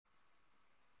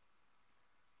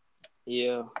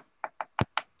Yeah.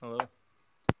 Hello.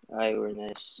 Alright, we're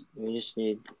nice. We just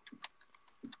need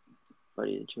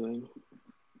buddy to join.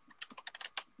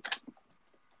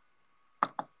 I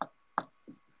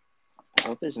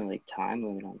hope there's no like time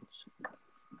limit on this.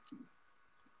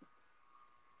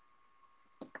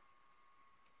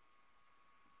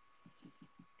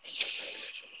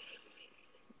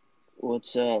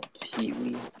 What's up,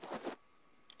 Pee-wee?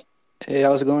 Hey,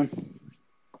 how's it going?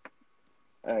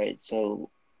 Alright, so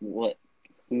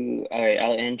alright,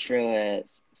 I'll intro at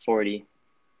 40.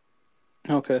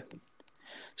 Okay.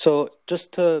 So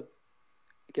just to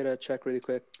get a check really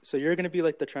quick. So you're going to be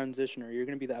like the transitioner. You're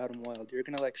going to be the Adam Wild. You're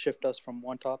going to like shift us from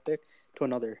one topic to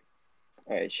another.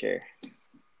 Alright, sure.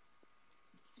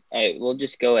 Alright, we'll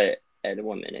just go at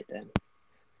 1 minute then.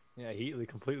 Yeah, Heatley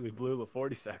completely blew the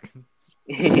 40 seconds.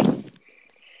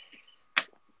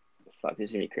 Fuck, this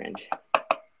is gonna be cringe.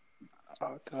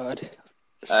 Oh, God.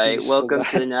 This Alright, is welcome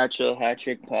so to the Natural Hat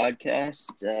Trick Podcast.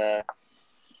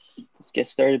 Let's get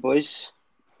started, boys.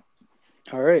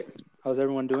 All right. How's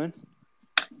everyone doing?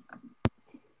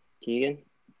 Keegan?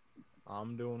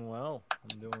 I'm doing well.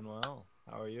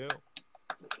 How are you?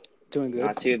 Doing good.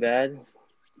 Not too bad.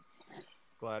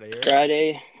 Glad to hear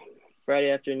it.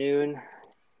 Friday afternoon,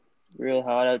 real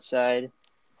hot outside.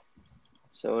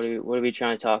 So what are we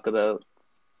trying to talk about?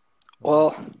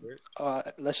 Well,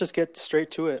 let's just get straight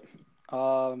to it.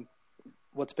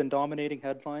 What's been dominating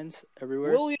headlines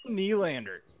everywhere? William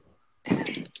Nylander.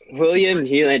 William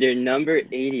Nylander, number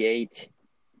 88.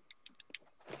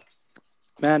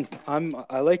 Man,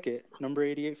 I like it. Number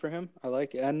 88 for him. I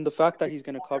like it. And the fact that he's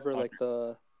going to cover like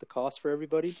the cost for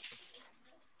everybody.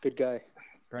 Good guy.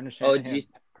 Brendan Shanahan,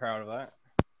 proud of that.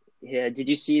 Yeah, did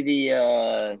you see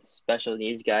the special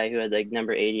needs guy who had like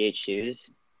number 88 shoes?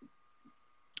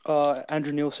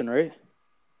 Andrew Nielsen, right?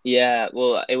 Yeah,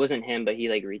 well, it wasn't him, but he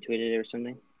like retweeted it or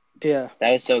something. Yeah.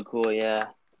 That was so cool, yeah.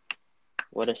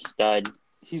 What a stud.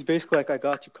 He's basically like, I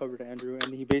got you covered, Andrew.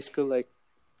 And he basically like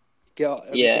got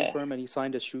everything for him and he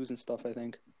signed his shoes and stuff, I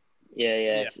think.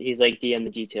 Yeah. He's like DM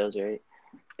the details, right?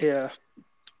 Yeah.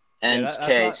 And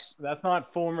that's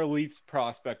not former Leafs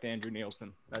prospect Andrew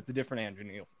Nielsen. That's a different Andrew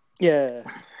Nielsen. Yeah.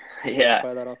 Yeah.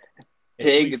 Fire that up.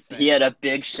 He had a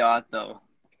big shot though.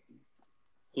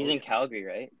 He's in Calgary,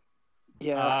 right?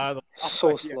 Yeah.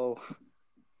 Slow.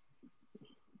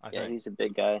 Yeah, he's a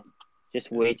big guy.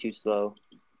 Just way too slow.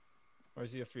 Or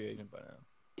is he a free agent by now?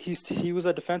 He was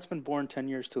a defenseman born 10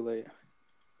 years too late.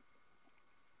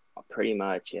 Pretty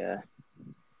much, yeah.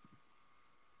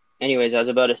 Anyways, I was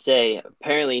about to say,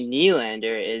 apparently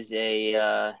Nylander is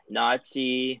a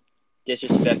Nazi,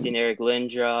 disrespecting Eric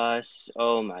Lindros.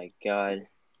 Oh my god.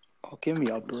 Oh, give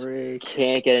me a break.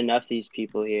 Can't get enough of these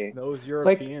people here. Those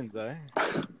Europeans, eh?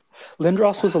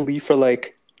 Lindros was a Leaf for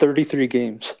like 33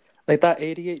 games. Like that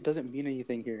 88 doesn't mean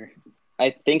anything here.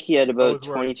 I think he had about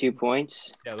 22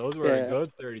 points. Yeah, those were a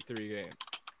good 33 games.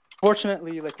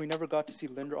 Fortunately, like we never got to see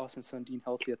Lindros and Sundin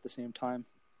healthy at the same time.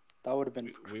 That would have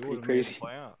been pretty crazy.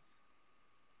 All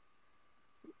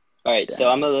right, so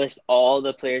I'm going to list all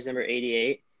the players number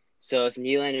 88. So if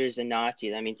Nylander is a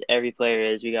Nazi, that means every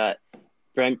player is. We got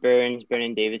Brent Burns,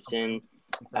 Brendan Davidson,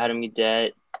 Adam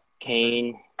Gaudette,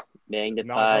 Kane,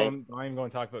 Magnified. Not even going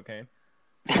to talk about Kane.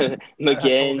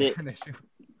 McGinn,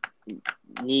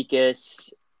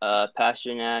 Nikas,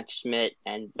 Pasternak, Schmidt,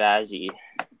 and Vazzy.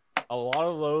 A lot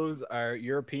of those are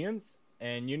Europeans,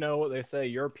 and you know what they say,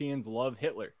 Europeans love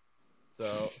Hitler.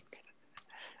 So...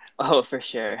 Oh, for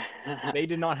sure. They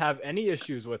did not have any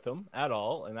issues with him at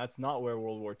all, and that's not where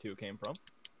World War II came from.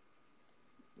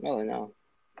 Oh, no.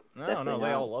 No,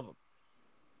 they all love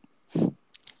him.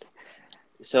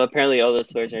 So apparently all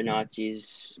those players are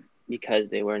Nazis because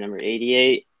they were number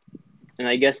 88. And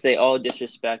I guess they all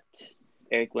disrespect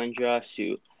Eric Lindros,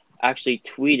 who actually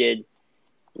tweeted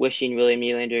wishing William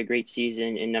Nylander a great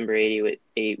season in number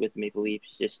 88 with Maple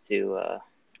Leafs just to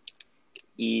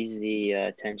ease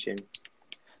the tension.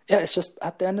 Yeah, it's just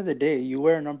at the end of the day, you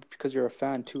wear a number because you're a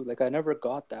fan too. Like I never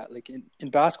got that. Like in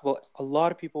basketball, a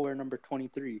lot of people wear number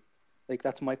 23. Like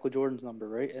that's Michael Jordan's number,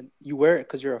 right? And you wear it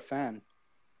because you're a fan.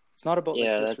 It's not about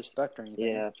like disrespect or anything.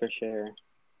 Yeah, for sure.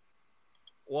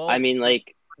 Well, I mean,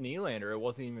 like Nylander, it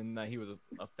wasn't even that he was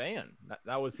a fan.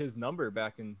 That was his number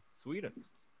back in Sweden.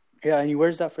 Yeah, and he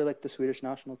wears that for like the Swedish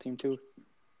national team too.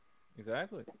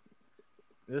 Exactly.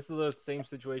 This is the same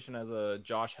situation as a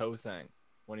Josh Hosang.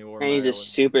 When he wore and he's a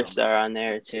superstar on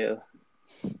there too.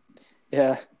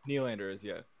 Yeah, Nylander is,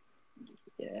 yeah.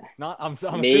 Yeah. I'm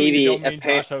assuming you don't mean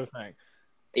Josh Hosang.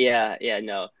 Yeah,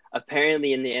 no.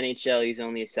 Apparently in the NHL he's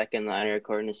only a second liner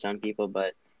according to some people,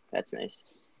 but that's nice.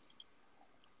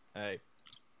 Hey.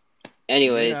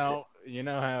 Anyways, You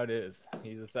know how it is.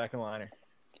 He's a second liner.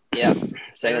 Yeah, Second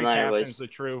second liner Captain's was the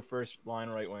true first line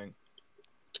right wing.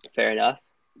 fair enough.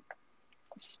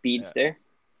 Speedster.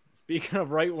 Speaking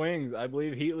of right wings, I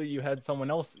believe Heatley, you had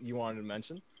someone else you wanted to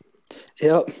mention.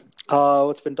 Yep.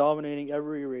 What's been dominating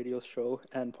every radio show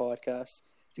and podcast,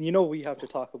 and we have to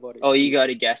talk about it. Oh, too. you got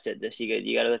to guess it.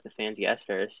 You got to let the fans guess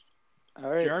first. All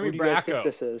right. Jeremy Who do you guys think Bracco.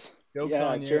 this is? Joke's Yeah,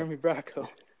 on you. Jeremy Bracco.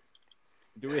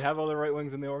 Do we have other right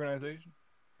wings in the organization?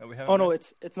 That we Oh no,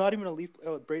 mentioned? it's not even a Leaf.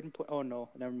 Oh, Braden. Oh no,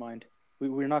 never mind.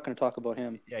 We're not going to talk about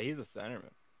him. Yeah, he's a centerman.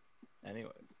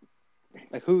 Anyways.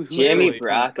 Like who's Jamie Clearly-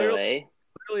 Bracco, eh?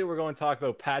 Clearly, we're going to talk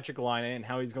about Patrick Laine and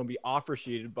how he's going to be offer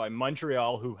sheeted by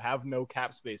Montreal, who have no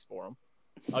cap space for him.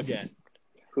 Again.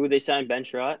 Who they signed? Ben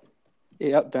Sherratt?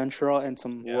 Yeah, Ben Sherratt and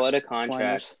some. Yeah. What a contract.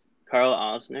 liners. Carl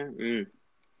Osner?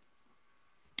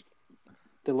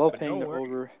 They love But paying don't their worry.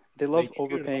 over. They love They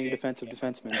treated overpaying him like defensive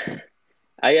defensemen.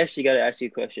 I actually got to ask you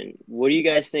a question. What do you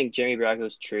guys think Jeremy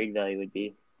Bracco's trade value would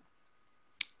be?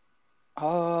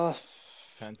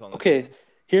 Depends on the Okay. team.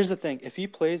 Here's the thing: if he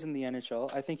plays in the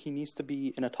NHL, I think he needs to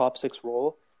be in a top 6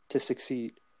 role to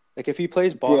succeed. Like if he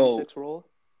plays bottom Bro. 6 role,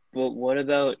 Well, what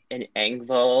about an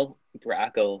Engvall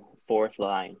Bracco fourth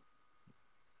line?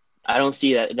 I don't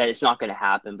see that it's not going to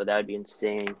happen, but that would be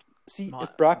insane. see My-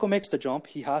 if Bracco makes the jump,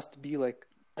 he has to be like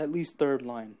at least third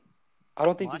line. I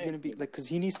don't think he's My- going to be like because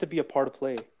he needs to be a part of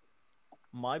play.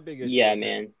 My biggest Yeah, issue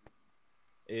man.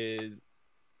 is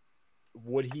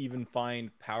would he even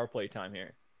find power play time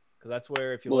here? Because that's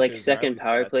where if you Well, look like at his second Riley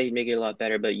power stats, play, you'd make it a lot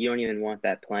better, but you don't even want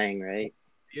that playing, right?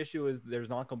 the issue is there's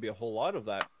not going to be a whole lot of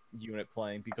that unit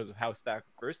playing because of how stacked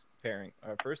first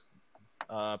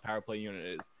power play unit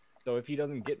is. So if he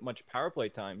doesn't get much power play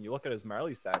time, you look at his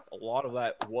Marley stats, a lot of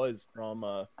that was from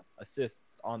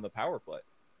assists on the power play.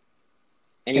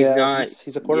 And he's not.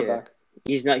 He's a quarterback.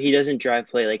 He's not. He doesn't drive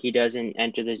play. Like he doesn't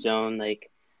enter the zone like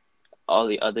all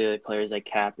the other players, like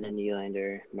Captain and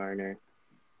Nylander, Marner.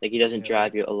 Like he doesn't Yeah.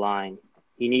 drive you a line.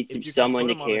 He needs If you can someone put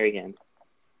to him on a- carry him.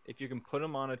 If you can put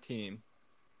him on a team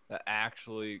that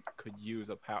actually could use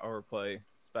a power play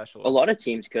specialist, A lot of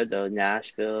teams could though.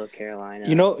 Nashville, Carolina.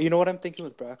 You know what I'm thinking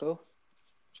with Bracco?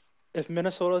 If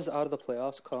Minnesota's out of the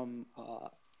playoffs come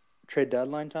trade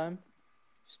deadline time,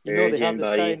 they have Spurgeon, this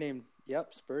buddy. guy named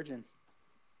Spurgeon.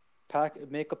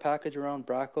 Make a package around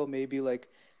Bracco. Maybe like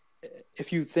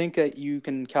if you think that you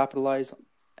can capitalize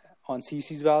on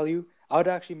CC's value, I would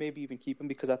actually maybe even keep him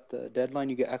because at the deadline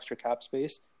you get extra cap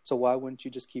space. So why wouldn't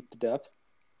you just keep the depth?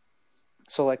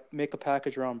 So like make a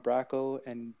package around Bracco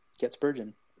and get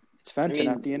Spurgeon. It's Fenton. mean,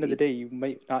 At the end of the day, you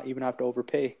might not even have to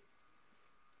overpay.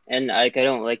 And like I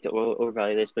don't like to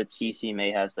overvalue this, but CC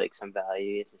may have like some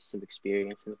value, some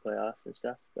experience in the playoffs and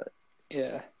stuff. But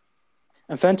Yeah,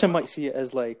 and Fenton might see it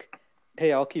as like,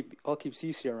 hey, I'll keep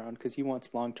CC around because he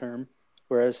wants long term,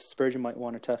 whereas Spurgeon might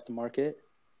want to test the market.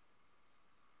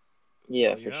 yeah,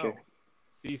 Well, you for know, sure.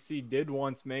 CC did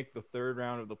once make the third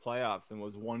round of the playoffs and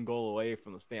was one goal away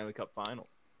from the Stanley Cup final.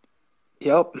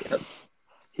 Yep.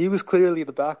 He was clearly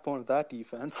the backbone of that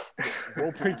defense.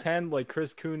 We'll pretend like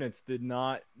Chris Kunitz did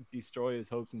not destroy his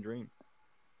hopes and dreams.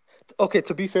 Okay,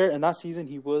 to be fair, in that season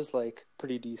he was like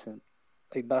pretty decent.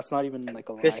 Like that's not even like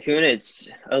a lie. Chris Kunitz,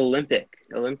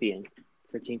 Olympian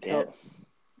for Team Canada. Yep.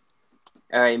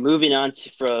 All right, moving on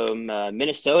from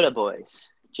Minnesota boys.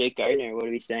 Jake Gardner, what are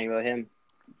we saying about him?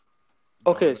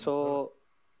 Okay, so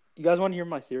you guys want to hear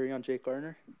my theory on Jake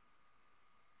Gardner?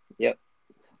 Yep.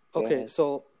 Go Okay, ahead.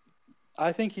 so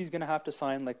I think he's gonna have to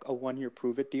sign like a 1-year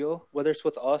prove-it deal, whether it's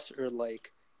with us or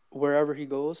like wherever he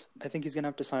goes. I think he's gonna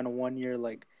have to sign a 1-year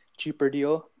like cheaper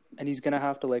deal, and he's gonna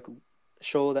have to like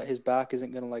show that his back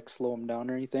isn't gonna like slow him down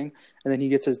or anything, and then he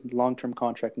gets his long-term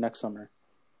contract next summer.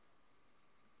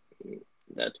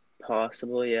 That's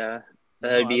possible, yeah. No,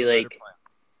 That'd I be have a better like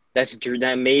plan.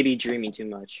 that may be dreaming too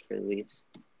much for the Leafs.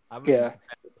 I have a Yeah, better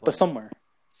plan. but somewhere.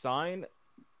 Sign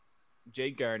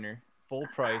Jake Gardner, full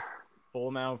price, full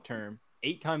amount of term,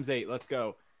 8 times 8. Let's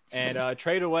go, and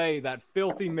trade away that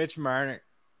filthy Mitch Marner.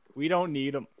 We don't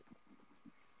need him.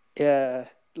 Yeah,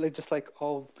 like just like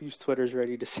all Leafs Twitter's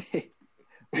ready to say.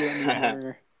 We don't need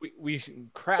Marner. We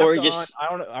crapped Or on. just- I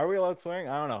don't know. Are we allowed swearing?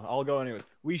 I don't know. I'll go anyways.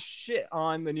 We shit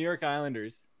on the New York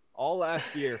Islanders all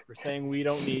last year for saying we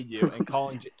don't need you and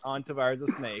calling on Tavares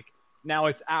a snake. Now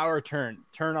it's our turn.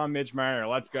 Turn on Mitch Marner.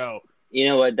 Let's go. You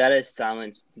know what? That has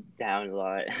silenced down a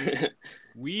lot.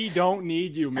 We don't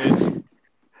need you, Mitch.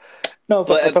 No,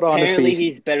 but but apparently honestly,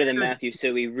 he's better than Matthews,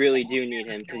 so we really do need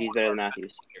him because he's better than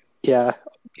Matthews. yeah,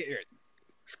 Get yours.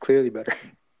 he's clearly better.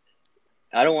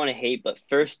 I don't want to hate, but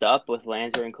first up with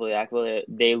Lancer and Kolyakova,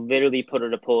 they literally put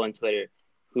out a poll on Twitter,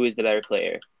 who is the better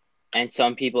player, and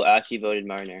some people actually voted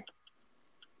Marner.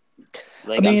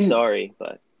 Like, I mean, I'm sorry,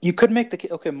 but you could make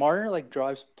the okay. Marner like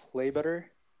drives play better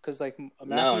because like no,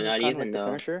 Matthews is not kind of even like the though.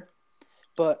 finisher,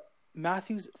 but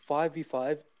Matthews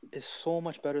 5v5 is so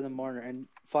much better than Marner, and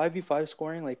 5v5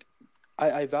 scoring like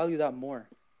I value that more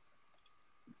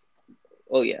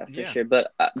Oh yeah, for Yeah. sure. because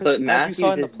But as you saw Matthews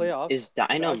in the is playoffs, because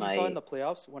as you saw in dynamite. the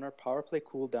playoffs when our power play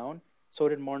cooled down, so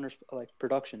did Marner's like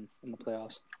production in the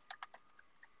playoffs.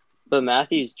 But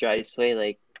Matthews drives play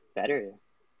like better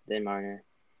than Marner.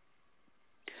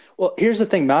 Well, here's the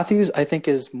thing: Matthews I think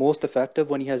is most effective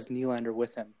when he has Nylander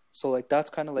with him. So like that's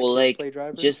kind of like Well, his like play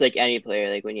driver. just like any player,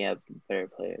 like when you have better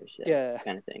players, yeah, Yeah,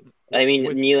 kind of thing. I mean,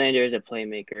 With Nylander is a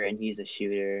playmaker and he's a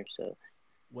shooter, so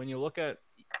when you look at,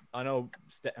 I know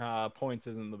points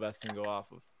isn't the best thing to go off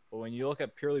of, but when you look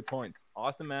at purely points,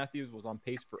 Austin Matthews was on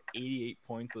pace for 88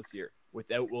 points this year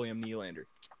without William Nylander,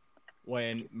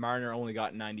 when Marner only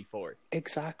got 94.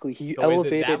 exactly. He So is it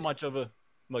that elevated much of a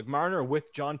like Marner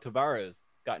with John Tavares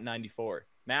got 94,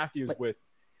 Matthews like with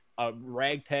a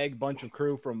ragtag bunch of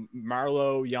crew from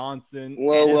Marlowe, Janssen,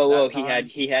 whoa, Ennis whoa, whoa. at He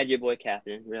times. had your boy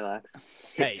Captain. Relax.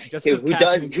 Hey, just because Who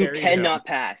Kapanen carried him, cannot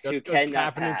pass? just Who because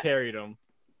cannot Kapanen pass? carried him,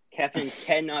 Captain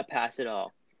cannot pass at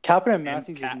all. Kapanen and and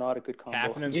Matthews is not a good combo.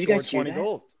 Kapanen Did you scored guys hear 20 that?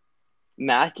 goals.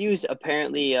 Matthews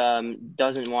apparently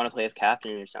doesn't want to play with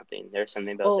Captain or something. There's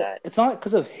something about Well, that. it's not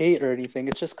because of hate or anything.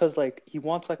 It's just because like he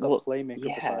wants like a Well,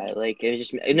 playmaker beside yeah, him. like it was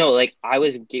just no, like I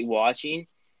was watching.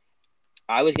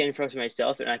 I was getting frustrated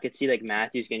myself, and I could see like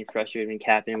Matthews getting frustrated when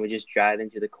Captain would just drive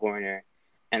into the corner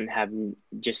and have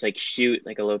just like shoot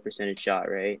like a low percentage shot,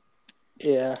 right?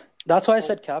 Yeah, that's why I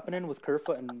said Kapanen with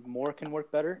Kerfoot and Moore can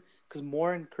work better because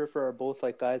Moore and Kerfoot are both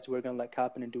like guys who are gonna let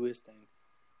Kapanen do his thing.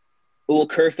 Well,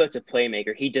 Kerfoot's a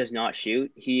playmaker. He does not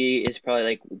shoot. He is probably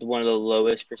like one of the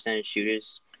lowest percentage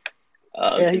shooters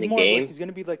Yeah, in he's the more of like game. he's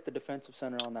gonna be like the defensive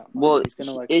center on that line. Well, He's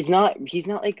gonna like he's not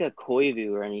like a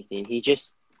Koivu or anything. He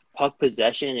just puck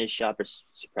possession is shot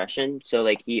suppression. So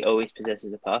like he always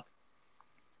possesses the puck.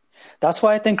 that's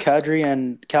why I think Kadri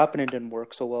and Kapanen didn't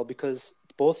work so well because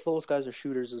both those guys are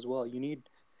shooters as well.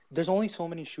 There's only so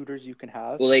many shooters you can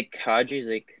have. Well, like Kadri's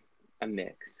like a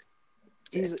mix.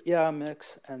 He's a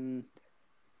mix and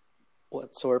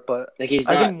what sort, but Like he's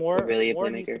I think not Moore really a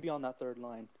needs to playmaker. be on that third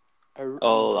line. I'm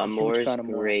Oh, a huge Moore's fan of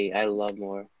Moore. great. I love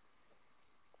Moore.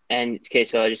 And okay,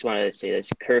 so I just wanted to say this: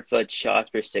 Kerfoot shots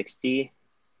per 60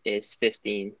 is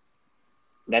 15.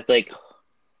 That's like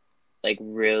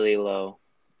really low.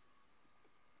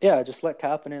 Yeah, just let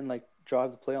Kapanen like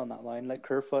drive the play on that line. Let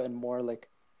Kerfoot and Moore like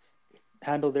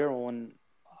handle their own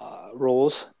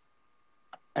roles.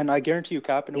 And I guarantee you,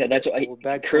 Kapanen Yeah, that's why will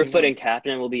bag Kerfoot 21. and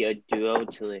Captain will be a duo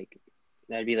to like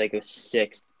that'd be like a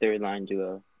sixth third line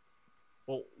duo.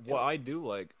 Well, what I do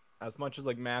like, as much as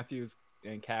like Matthews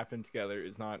and Captain together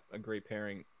is not a great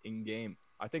pairing in game,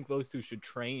 I think those two should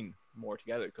train more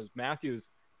together because Matthews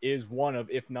is one of,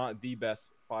 if not the best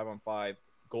 5-on-5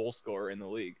 goal scorer in the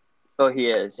league. Oh, he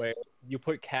is. Where you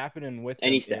put Kapanen with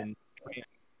Any him stat.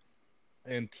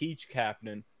 and teach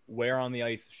Kapanen where on the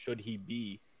ice should he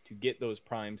be to get those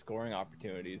prime scoring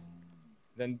opportunities,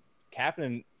 then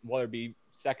Kapanen, whether it be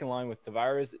second line with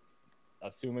Tavares,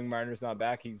 assuming Marner's not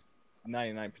back, he's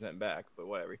 99% back, but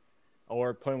whatever,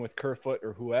 or put him with Kerfoot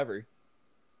or whoever,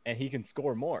 and he can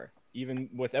score more. Even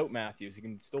without Matthews, he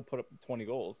can still put up 20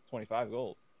 goals, 25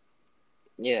 goals.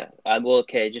 Yeah. Well,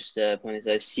 okay. Just point this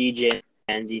out. CJ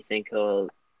and do you think he'll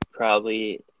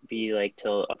probably be like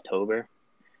till October?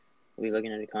 We're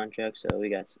looking at a contract, so we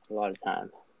got a lot of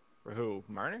time. For who?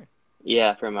 Marner?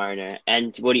 Yeah, for Marner.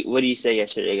 And what do you say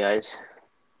yesterday, guys?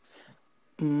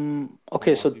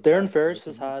 Okay, so Won't be Darren back Ferris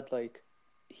for the has had like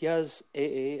he has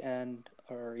AA and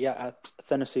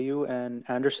Athanasiou and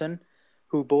Anderson,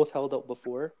 who both held up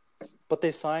before, but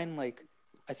they signed like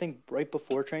I think right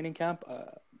before training camp.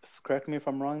 Correct me if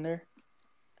I'm wrong there.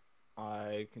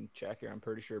 I can check here. I'm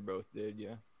pretty sure both did,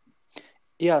 yeah.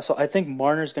 Yeah, so I think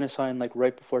Marner's gonna sign like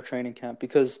right before training camp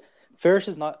because Ferris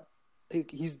is not.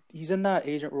 He's in that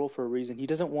agent role for a reason. He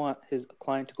doesn't want his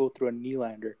client to go through a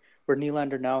Nylander, where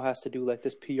Nylander now has to do like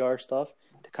this PR stuff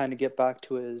to kind of get back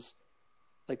to his,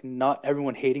 like not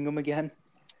everyone hating him again.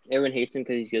 Everyone hates him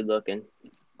because he's good looking.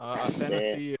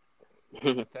 Athanasiou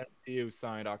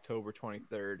signed October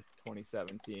 23rd,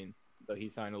 2017, so he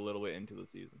signed a little bit into the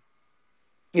season.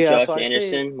 Yeah, Josh so I say,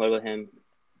 Anderson, what about him?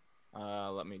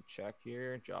 Let me check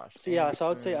here. Josh. so I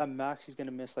would say at max he's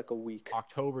gonna miss like a week.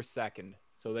 October 2nd.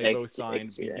 So they I both can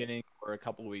signed see that. beginning or a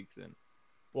couple of weeks in.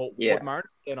 Well, Yeah. what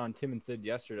Martin said on Tim and Sid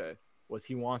yesterday was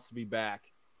he wants to be back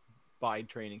by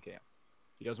training camp.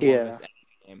 He doesn't want to miss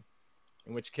any game.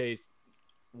 In which case,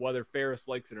 whether Ferris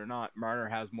likes it or not, Marner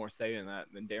has more say in that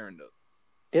than Darren does.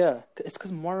 Yeah, it's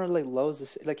because Marner like loves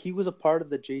this. Like he was a part of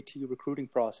the JT recruiting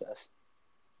process.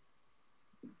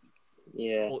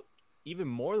 Yeah. Well, even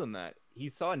more than that, he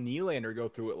saw Nylander go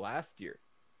through it last year.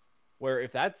 Where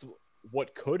if that's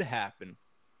what could happen,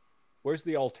 where's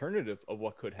the alternative of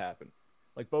what could happen?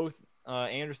 Like both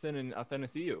Anderson and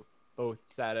Athanasiou both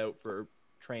sat out for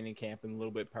training camp and a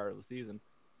little bit part of the season.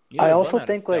 I Neither of them also had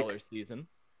a think stellar like season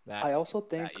I also that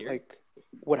think year. like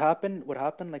what happened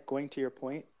like going to your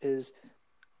point is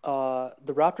the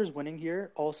Raptors winning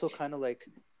here also kind of like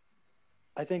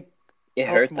I think It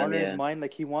helped hurt them, Marner's yeah. mind.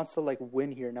 Like he wants to like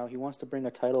win here now. He wants to bring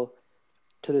a title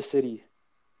to the city.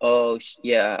 Oh,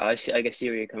 yeah, I can see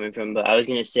where you're coming from, but I was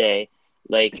gonna say,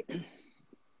 like,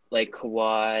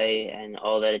 Kawhi and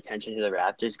all that attention to the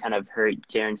Raptors kind of hurt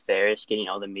Darren Ferris getting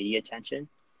all the media attention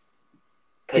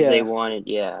because they Yeah. wanted,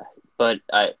 yeah.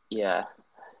 Yeah,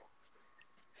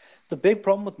 The big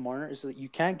problem with Marner is that you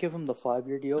can't give him the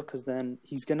 5-year deal because then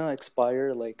he's gonna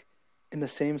expire like in the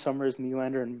same summer as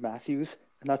Nylander and Matthews,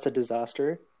 and that's a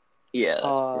disaster. yeah, that's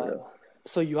Uh, brutal.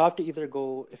 so you have to either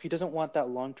go if he doesn't want that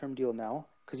long-term deal now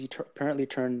because he apparently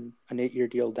turned an 8-year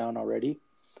deal down already.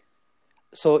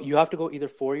 So you have to go either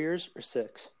 4 years or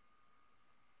 6.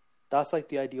 That's like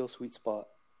the ideal sweet spot.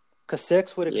 Because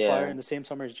 6 would expire Yeah, in the same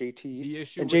summer as JT, The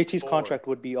issue and with JT's 4, contract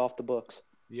would be off the books.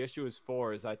 the issue is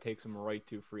 4 is that takes him right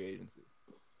to free agency.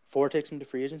 4 takes him to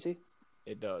free agency.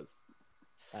 It does.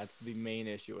 That's the main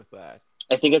issue with that.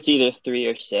 I think it's either 3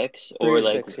 or 6 3 or or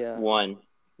like 6, yeah. one.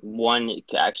 One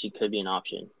actually could be an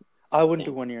option. I wouldn't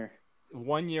do 1 year.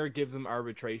 1 year gives them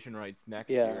arbitration rights next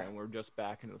Yeah. year, and we're just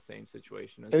back into the same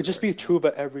situation. It would just be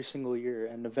Trouba every single year,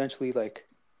 and eventually, like,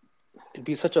 it'd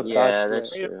be such a Yeah, bad split.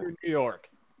 that's Right up true. through New York.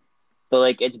 But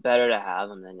like, it's better to have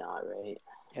him than not, right?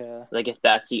 Yeah. Like, if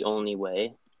that's the only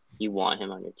way, you want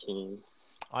him on your team.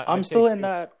 I'm still in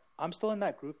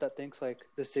that group that thinks like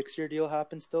the 6-year deal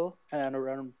happens still and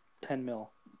around 10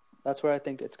 mil. That's where I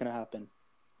think it's gonna happen.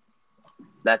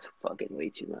 That's fucking way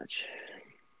too much.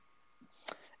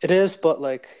 It is, but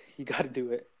like you got to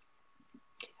do it.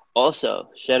 Also,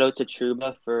 shout out to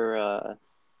Truba for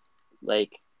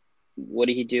like, what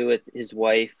did he do with his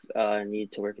wife?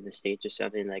 Need to work in the States or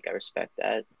something. Like, I respect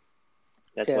that.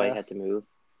 That's why he Yeah. had to move.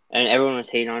 And everyone was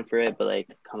hating on for it, but like,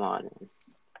 come on, man.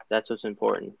 That's what's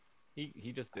important.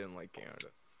 He just didn't like Canada.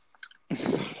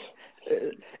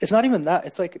 It's not even that.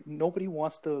 It's like nobody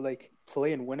wants to like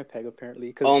play in Winnipeg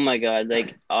apparently. Oh my god!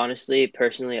 Like, honestly,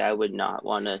 personally, I would not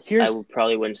want to. I would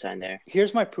probably wouldn't sign there.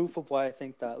 Here's my proof of why I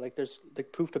think that. Like, there's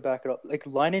like proof to back it up. Like,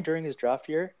 Laine during his draft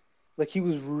year, like he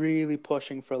was really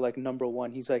pushing for like number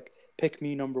 1. He's like, pick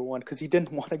me number 1 because he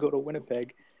didn't want to go to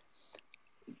Winnipeg.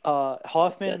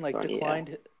 Hoffman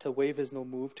declined to waive his no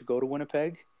move to go to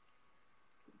Winnipeg.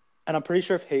 And I'm pretty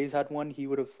sure if Hayes had one, he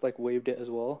would have like waived it as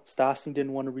well. Stastny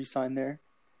didn't want to re-sign there.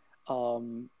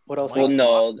 What else? Well,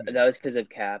 no, that was because of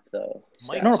cap, though.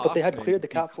 No, but they had cleared the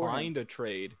cap for him. Declined a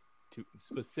trade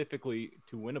specifically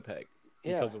to Winnipeg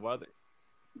because of weather.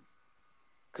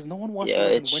 Because no one wants to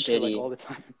live in winter like all the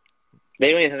time.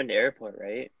 They don't even have an airport,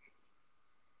 right?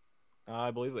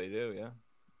 I believe they do, yeah.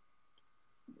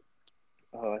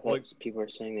 Oh, I thought people were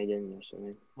saying they didn't or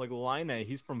something. Like Laine,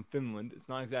 he's from Finland. It's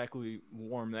not exactly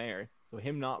warm there. So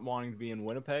him not wanting to be in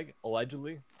Winnipeg,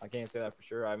 allegedly, I can't say that for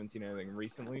sure. I haven't seen anything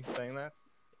recently saying that.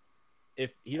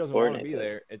 If he doesn't want to be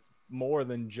there, it's more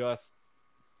than just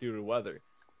due to weather.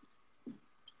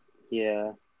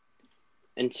 Yeah.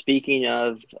 And speaking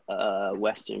of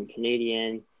Western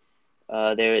Canadian,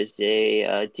 there is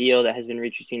a deal that has been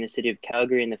reached between the city of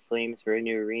Calgary and the Flames for a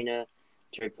new arena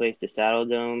to replace the Saddle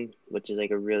Dome, which is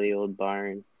like a really old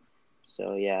barn.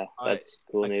 So yeah, that's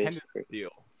cool news. Tentative deal,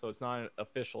 so it's not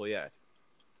official yet.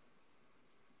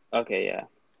 Okay, yeah.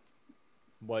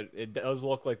 But it does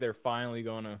look like they're finally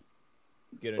going to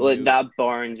get a new... That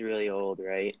barn's really old,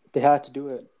 right? They had to do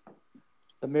it.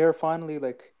 The mayor finally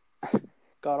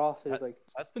got off his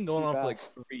That's been going on for like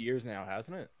 3 years now,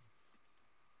 hasn't it?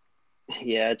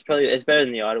 Yeah, it's better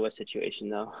than the Ottawa situation,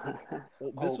 though.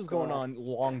 Well, this was going on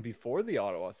long before the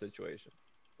Ottawa situation.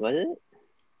 Was it?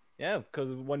 Yeah,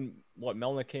 because when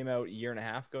Melnyk came out a year and a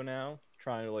half ago now,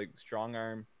 trying to strong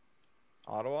arm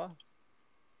Ottawa,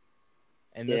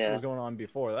 and this was going on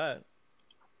before that.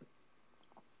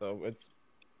 So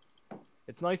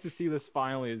it's nice to see this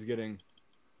finally is getting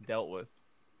dealt with.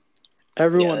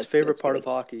 Everyone's favorite part of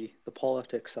hockey, the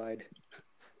politics side.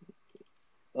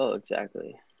 Oh,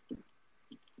 exactly.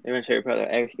 Everyone's favorite part of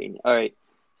everything. All right.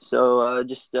 So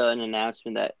just an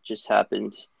announcement that just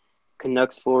happened.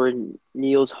 Canucks forward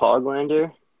Niels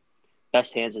Hoglander,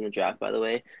 best hands in the draft, by the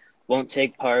way, won't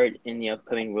take part in the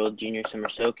upcoming World Junior Summer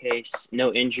Showcase.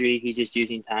 No injury. He's just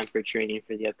using time for training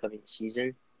for the upcoming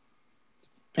season.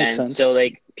 Makes And sense. so,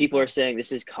 like, people are saying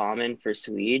this is common for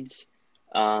Swedes.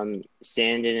 Sandin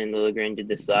and Liljegren did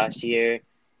this last year,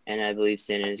 and I believe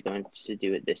Sandin is going to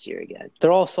do it this year again.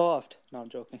 They're all soft. No, I'm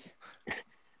joking.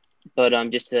 But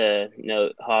just to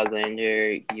note,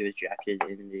 Hoglander, he was drafted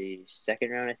in the second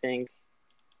round, I think.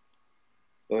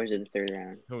 Or is it the third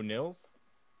round? Who, Nils?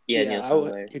 Yeah, Neil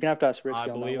Hoglander. You're gonna have to ask Richie I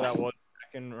on believe that that one. was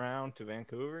second round to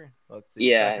Vancouver. Let's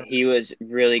see. Yeah, Second- he was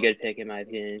really good pick in my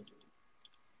opinion.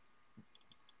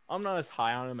 I'm not as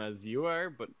high on him as you are,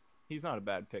 but he's not a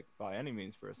bad pick by any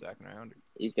means for a second rounder.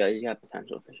 He's got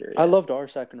potential for sure. I loved our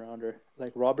second rounder.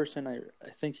 Like Robertson, I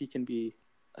think he can be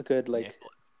a good like.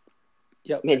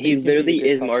 Yeah, Man, he can be a literally good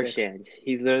is top six. Marchand.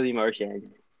 He's literally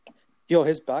Marchand. Yo,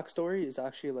 his backstory is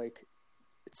actually like,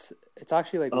 it's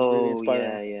actually like really Oh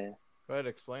inspiring. yeah. Go ahead,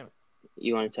 explain it.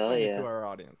 You want to tell Explain it? it to Yeah. our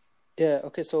audience. Yeah.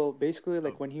 Okay. So basically,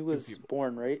 like Oh, when he two was people.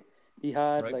 born, right? He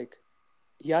had Right. like,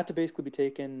 he had to basically be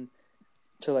taken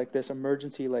to like this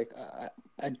emergency. Like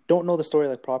I don't know the story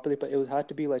like properly, but had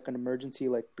to be like an emergency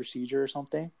like procedure or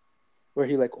something, where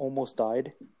he like almost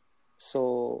died.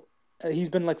 So he's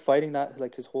been like fighting that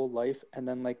like his whole life, and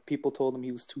then like people told him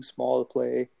he was too small to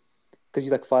play because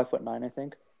he's like 5'9", I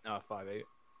think. 5'8".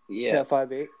 Yeah.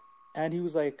 5'8", and he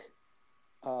was like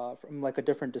from like a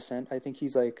different descent. I think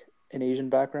he's like an Asian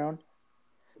background,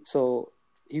 so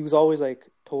he was always like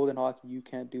told in hockey, you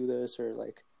can't do this, or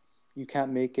like you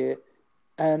can't make it.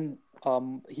 And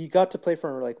he got to play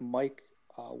for like Mike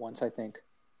once, I think,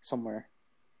 somewhere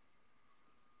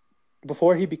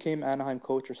before he became Anaheim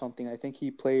coach or something. I think he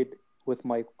played with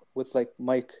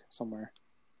Mike somewhere,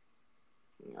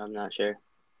 I'm not sure.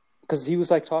 because he was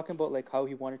like talking about like how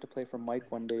he wanted to play for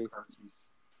Mike one day.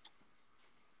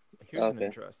 Here's an Okay.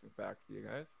 interesting fact for you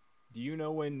guys. Do you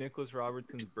know when Nicholas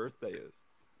Robertson's birthday is?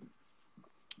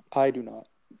 I do not.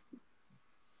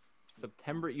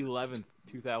 September 11th,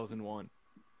 2001.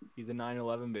 He's a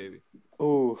 9/11 baby.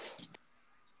 Oof.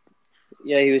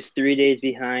 Yeah, he was 3 days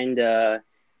behind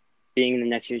being in the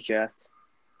next year's draft.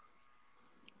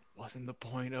 Wasn't the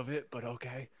point of it, but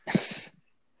okay.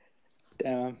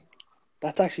 Damn,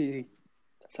 that's actually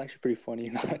pretty funny.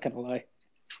 Not gonna lie.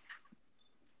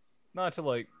 Not to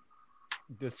like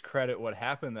discredit what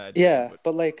happened that day. Yeah, but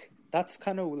but like that's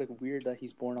kind of like weird that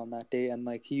he's born on that day, and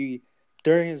like he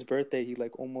during his birthday he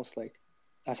like almost like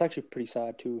that's actually pretty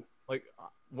sad too. like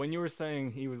when you were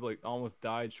saying he was like almost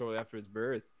died shortly after his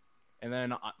birth, and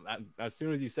then as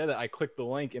soon as you said that, I clicked the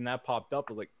link and that popped up.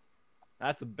 I was like,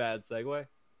 that's a bad segue.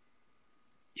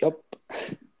 Yup.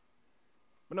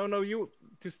 But no, you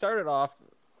to start it off,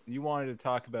 you wanted to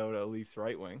talk about Leafs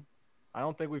right wing. I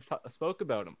don't think we've spoke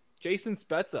about him. Jason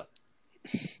Spezza.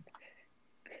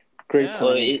 Great Yeah.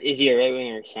 Well, signing. is he a right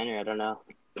winger or center? I don't know.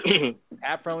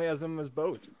 App Friendly has him as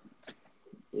both.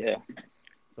 Yeah.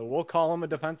 So we'll call him a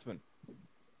defenseman.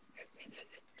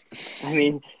 I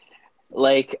mean,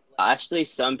 like, actually,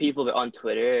 some people on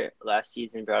Twitter last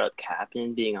season brought up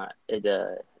Captain being on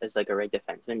as like a right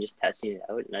defenseman, just testing it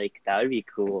out. Like, that would be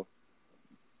cool.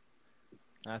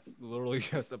 That's literally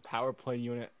just a power play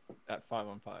unit at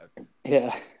 5-on-5.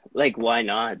 Yeah. Like, why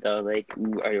not though? Like,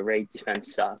 our right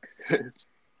defense sucks.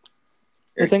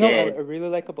 The thing I dead. really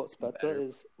like about Spezza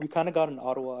is we kind of got an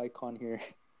Ottawa icon here.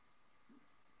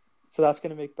 So that's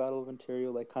gonna make Battle of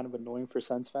Ontario like kind of annoying for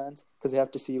Sens fans because they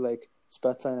have to see like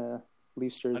Spezza in a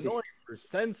Leafs jersey. Annoying for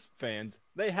Sens fans,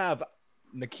 they have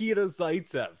Nikita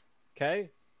Zaitsev. Okay,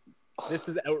 this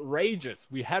is outrageous.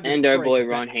 We had to And our strike boy that.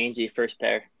 Ron Hainsey, first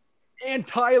pair. And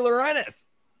Tyler Ennis.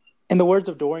 In the words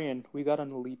of Dorian, we got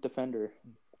an elite defender.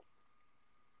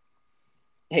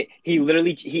 Hey,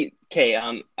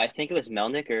 I think it was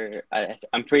Melnick, or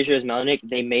I'm pretty sure it was Melnick.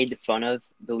 They made fun of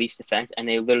the Leafs defense, and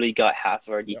they literally got half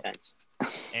of our defense.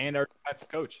 And our defensive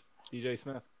coach, DJ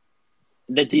Smith.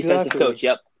 The defensive Exactly. coach,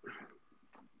 yep.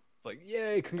 It's like,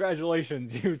 yay,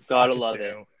 congratulations. You Gotta suck love too.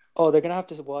 it. Oh, they're gonna have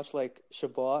to watch like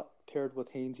Shabbat paired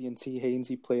with Hainsey and see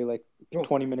Hainsey play like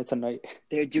 20 minutes a night.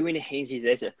 They're doing a Hainsey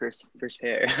this at first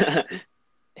pair.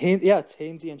 Yeah, it's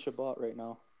Hainsey and Shabbat right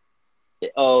now.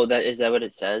 Oh, is that what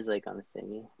it says, like, on the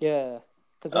thingy? Yeah,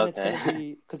 because then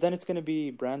Okay. it's gonna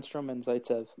be Brandstrom and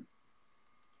Zaitsev.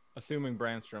 Assuming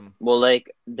Brandstrom. Well,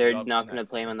 like, they're Up not in going to that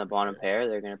play him on the second bottom pair. pair.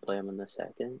 They're going to play him on the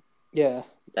second. Yeah, That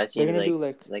they're seems gonna do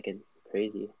like, like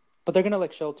crazy. but they're gonna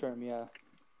like shelter him. Yeah,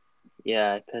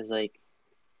 Yeah, because, like,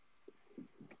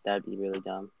 that'd be really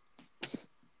dumb.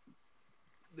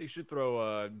 They should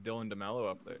throw Dylan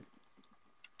DeMello up there.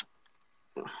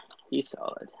 He's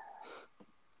solid.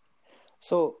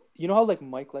 so you know how like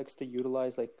Mike likes to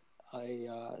utilize like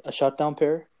a shutdown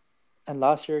pair. And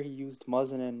last year he used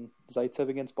Muzzin and Zaitsev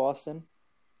against Boston.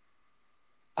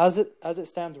 As it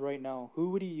stands right now, who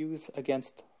would he use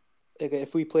against? Like,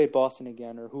 if we played Boston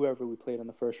again, or whoever we played in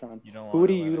the first round, You don't who want would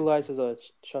to he know utilize as a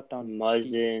shutdown?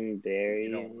 Muzzin, Barry.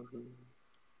 You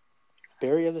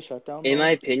Barry as a shutdown? In though? my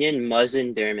opinion,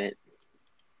 Muzzin, Dermott.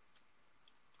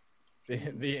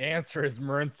 The answer is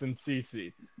Mertz and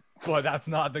Cece, but that's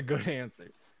not the good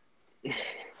answer.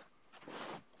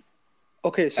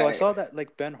 Okay, so I Alright. saw that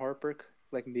like Ben Harper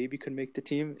like maybe could make the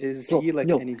team. Is No, he like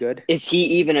no. any good? Is he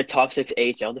even a top 6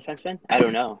 AHL defenseman? I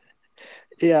don't know.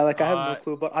 Yeah, like I have no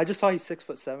clue, but I just saw he's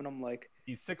 6'7". I'm like,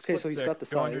 He's 6'6". Okay, so he's got the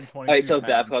size. 222 Alright, so pounds.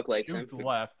 Babcock likes him. Shoots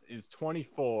left is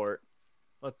 24.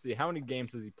 Let's see, how many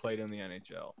games has he played in the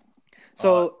NHL?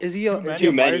 so is he too a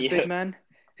many. Myers Too big many. man?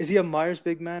 Is he a Myers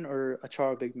big man or a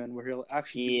Chara big man where he'll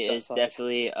actually He use that is size?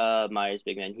 definitely Myers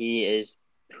big man. He is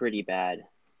pretty bad.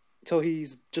 So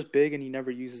he's just big and he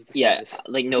never uses the Yeah, size.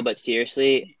 like no, but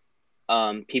seriously,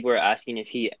 people are asking if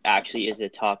he actually is a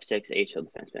top 6 AHL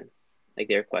defenseman. Like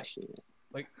they're questioning it.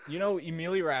 Like, you know,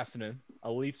 Emili Rasanen,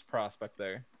 a Leafs prospect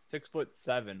there,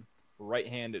 6'7",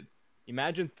 right-handed.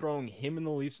 Imagine throwing him in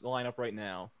the Leafs lineup right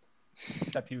now,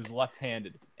 except he was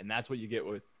left-handed, and that's what you get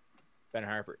with Ben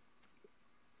Harper.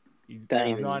 He's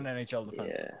Damn. not an NHL defenseman.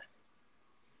 Yeah.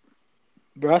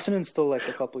 Brassenen's still like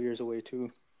a couple years away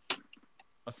too.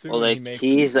 Assuming Well, he like makes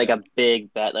he's like a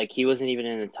big bet. Like he wasn't even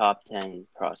in the top 10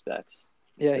 prospects.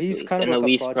 Yeah, with he's the Leafs. kind of and like the a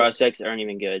Leafs project. prospects aren't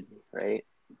even good, right?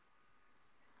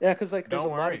 Yeah, because like there's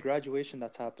Don't a lot worry. of graduation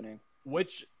that's happening.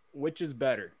 which is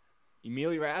better,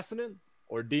 Emili Rasanen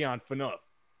or Dion Phaneuf?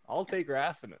 I'll take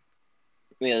Rasanen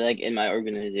I mean, like in my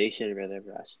organization, I'd rather have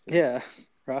Rask. Yeah,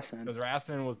 Rasanen. because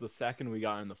Rasanen was the second we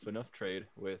got in the Phaneuf trade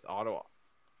with Ottawa.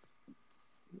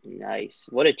 Nice.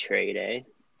 What a trade, eh?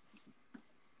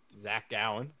 Zach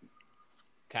Zach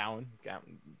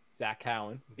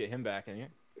Cowan, get him back in here.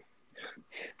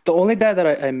 The only guy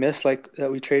that I miss, like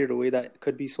that we traded away, that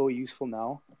could be so useful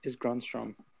now is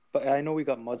Grunstrom. But I know we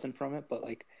got Muzzin from it. But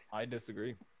like, I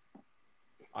disagree.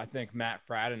 I think Matt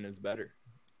Fradden is better.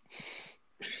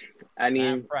 I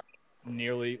mean, Matt Fradden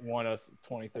nearly won us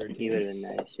he would 2013. have been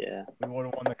nice, yeah. We would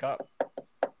have won the cup.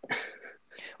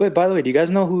 wait, by the way, do you guys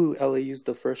know who LA used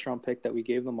the first round pick that we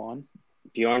gave them on?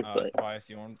 Bjornfoot. Tobias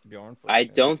Bjornfoot. I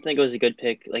don't think it was a good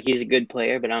pick. Like, he's a good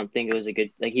player, but I don't think it was a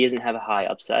good... Like, he doesn't have a high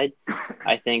upside.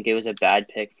 I think it was a bad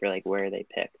pick for, like, where they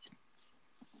picked.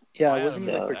 Yeah, I had wasn't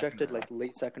he him like in the projected second like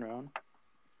late second round?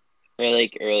 Or,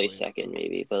 like, early second,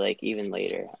 maybe. But, like, even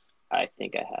later, I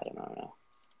think I had him. I don't know.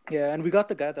 Yeah, and we got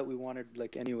the guy that we wanted,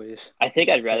 like, anyways. I think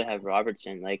I'd rather have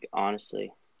Robertson, like,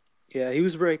 honestly. Yeah, he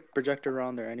was very projected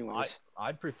around there, anyways.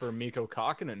 I'd prefer Mikko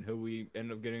Kakkonen, who we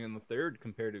ended up getting in the third,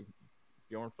 compared to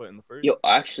Bjornfoot in the first. Yo,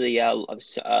 actually, yeah,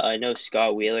 I know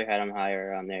Scott Wheeler had him higher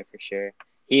around there for sure.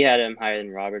 He had him higher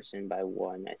than Robertson by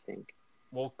 1, I think.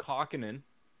 Well, Kakkonen,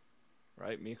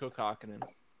 right? Mikko Kakkonen.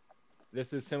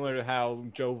 This is similar to how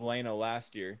Joe Veleno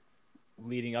last year,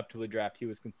 leading up to the draft, he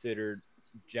was considered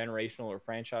generational or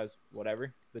franchise,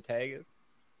 whatever the tag is.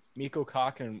 Mikko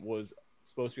Kakkonen was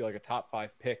supposed to be like a top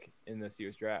 5 pick in this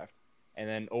year's draft, and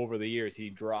then over the years he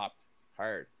dropped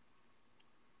hard.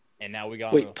 And now we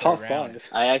got him in Wait, the top third round.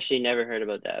 5? I actually never heard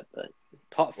about that, but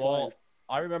Top 5? Well,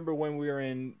 I remember when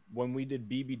we did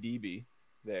BBDB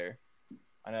there.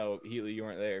 I know Healy, you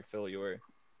weren't there. Phil, you were.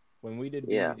 When we did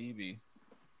Yeah. BBDB,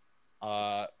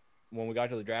 when we got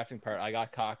to the drafting part, I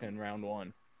got Kakkonen in round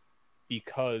 1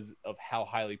 because of how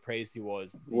highly praised he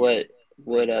was. what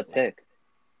pick?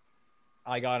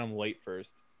 I got him late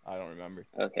first. I don't remember.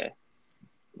 Okay.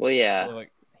 Well, yeah. So,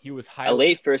 like, he was A highly.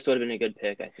 late first would have been a good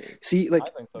pick, I think. See, like, I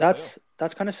think so,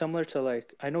 that's kind of similar to,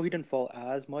 like, I know he didn't fall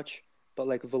as much, but,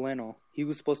 like, Veleno, he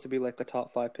was supposed to be, like, a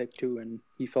top 5 pick, too, and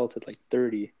he fell to, like,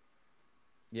 30.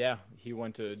 Yeah, he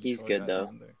went to. He's Detroit good, at though. the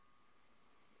end there.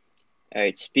 All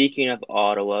right, speaking of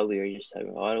Ottawa, we were just talking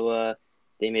about Ottawa.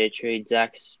 They made a trade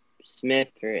Zach Smith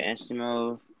for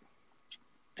Anisimov.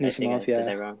 I think I Anisimov, said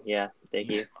that yeah. wrong. Yeah,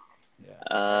 thank you.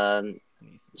 Yeah.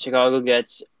 Chicago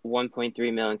gets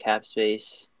 1.3 million cap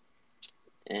space,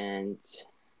 and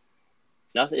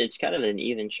nothing. It's kind of an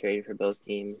even trade for both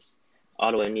teams.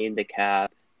 Ottawa needed the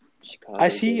cap. Chicago I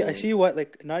see didn't. what,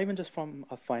 like, not even just from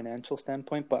a financial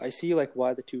standpoint, but I see, like,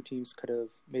 why the two teams could have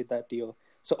made that deal.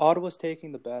 So Ottawa's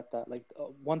taking the bet that, like,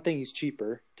 one thing, he's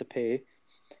cheaper to pay.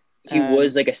 He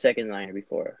was like a second liner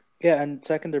before. Yeah, and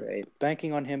second, they're Right.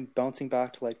 banking on him bouncing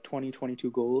back to, like,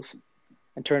 22 goals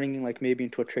and turning, like, maybe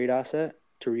into a trade asset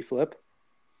to reflip.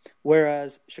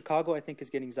 Whereas Chicago, I think, is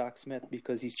getting Zach Smith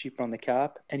because he's cheaper on the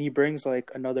cap, and he brings, like,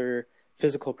 another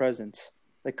physical presence.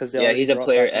 Like, because Yeah, he's a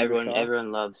player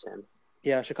everyone loves him.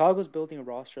 Yeah, Chicago's building a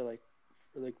roster like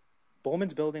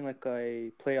Bowman's building like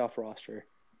a playoff roster,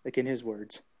 like in his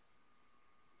words.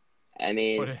 I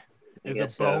mean, But I is a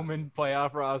guess so. Bowman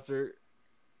playoff roster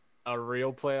a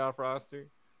real playoff roster?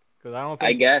 Because I don't I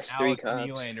think guess 3 Alex cups.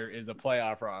 Nylander is a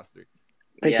playoff roster.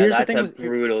 Like Yeah, here's the that's thing a with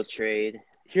brutal trade.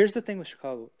 here's the thing with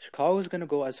Chicago. Chicago is gonna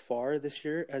go as far this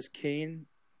year as Kane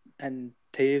and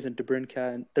Taves and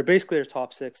DeBrincat, and they're basically their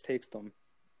top 6 takes them.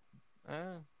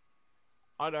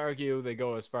 I'd argue they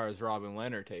go as far as Robin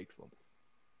Leonard takes them.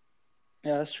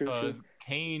 Yeah, that's true Because too.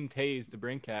 Kane, Taves,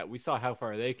 DeBrincat, we saw how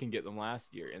far they can get them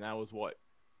last year, and that was what?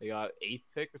 They got 8th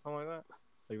pick or something like that?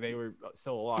 Like, they were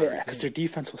still a lot. Yeah, because their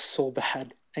defense was so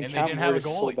bad, and And they Cam didn't have Ward a is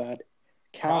so goalie. bad.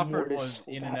 Cam Crawford Ward is was so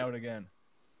in bad. and out again.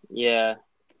 Yeah,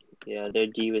 their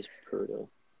D was brutal.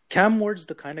 Cam Ward's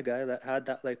the kind of guy that had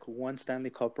that like one Stanley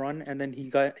Cup run, and then he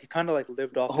kind of like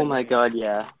lived off. Oh my name. God,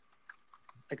 yeah.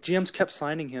 Like GMs kept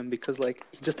signing him because like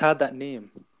he just had that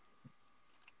name.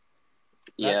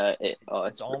 Yeah, It's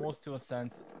it's almost to a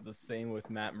sense the same with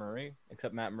Matt Murray,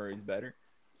 except Matt Murray's better.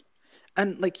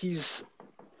 And like he's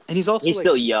also he's like,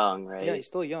 still young, right? Yeah, he's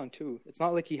still young too. It's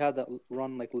not like he had that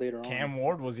run like later on. Cam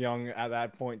Ward was young at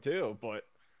that point too, but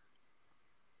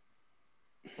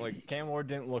like Cam Ward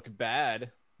didn't look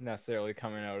bad necessarily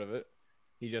coming out of it.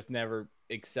 He just never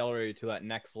accelerated to that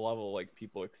next level like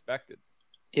people expected.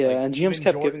 Yeah, Like, and GMs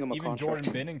kept giving him a even contract.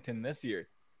 Jordan Binnington this year,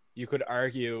 you could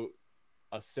argue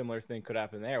a similar thing could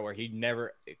happen there, where he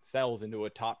never excels into a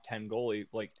top 10 goalie.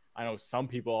 Like I know some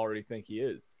people already think he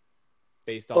is,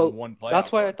 based on one playoff.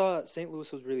 That's why run. I thought St. Louis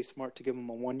was really smart to give him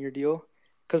a 1-year deal.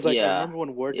 Because like I remember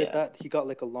when Ward did that, he got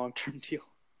like a long-term deal.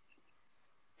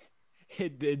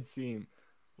 It did seem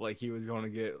like he was going to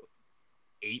get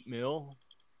 $8 million,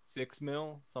 $6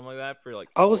 million, something like that for like.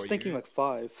 I was thinking like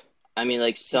 5. I mean,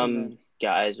 like some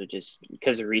guys would just,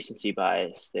 because of recency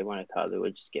bias, they wanted Tyler,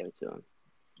 would just give it to him.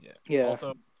 Yeah.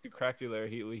 Also, to correct you there,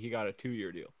 he got a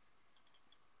 2-year deal.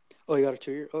 Oh, he got a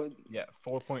 2-year. Oh, yeah,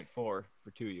 4.4 for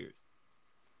 2 years.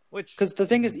 Which because the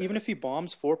thing is, even if he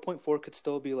bombs, 4.4 could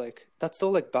still be like that's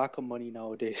still like backup money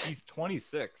nowadays. He's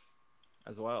 26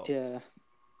 as well. Yeah.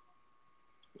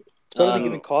 It's better than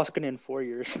giving Koskinen 4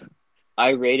 years. I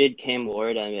rated Cam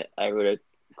Ward. I wrote a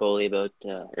goalie about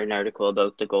or an article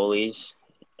about the goalies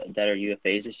that are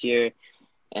UFAs this year,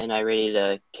 and I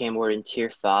rated Cam Ward in tier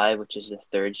 5, which is the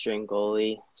 3rd string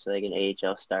goalie, so like an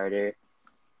AHL starter.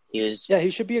 He was he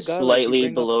should be a guy slightly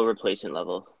like below replacement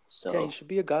level. So yeah, he should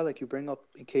be a guy like you bring up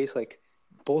in case like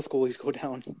both goalies go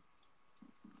down.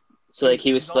 So like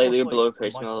he was slightly below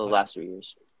replacement level the last 3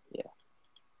 years. Yeah,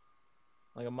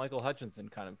 like a Michael Hutchinson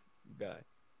kind of guy.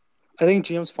 I think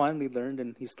GM's finally learned,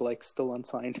 and he's like still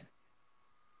unsigned.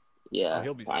 Yeah,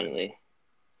 he'll be finally.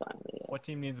 Yeah. What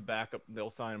team needs a backup? They'll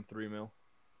sign him $3 million.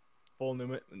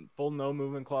 Full no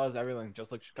movement clause, everything,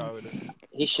 just like Chicago did.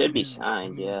 He should be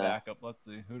signed. Yeah. Backup. Let's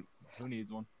see who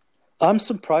needs one. I'm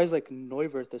surprised like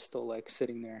Neuwirth is still like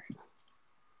sitting there.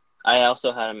 I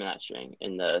also had him in that string,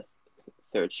 in the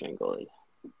 3rd string goalie.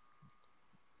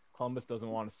 Columbus doesn't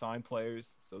want to sign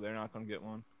players, so they're not going to get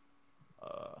one.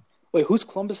 Wait, who's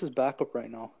Columbus's backup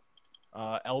right now?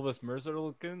 Elvis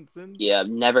Merzlikins? Yeah, I've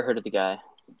never heard of the guy.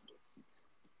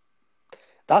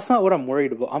 That's not what I'm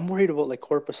worried about. I'm worried about like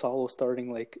Korpisalo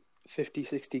starting like 50,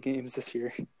 60 games this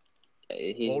year.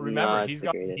 Remember, he's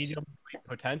got medium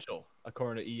potential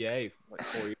according to EA. Like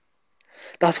 4 years.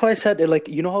 That's why I said like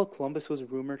you know how Columbus was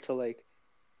rumored to like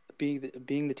being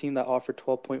the team that offered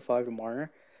 12.5 to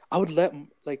Marner. I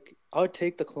would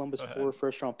take the Columbus 4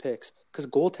 first-round picks because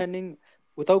goaltending,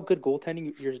 without good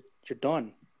goaltending, you're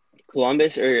done.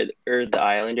 Columbus or the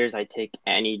Islanders, I take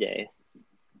any day.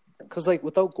 Because like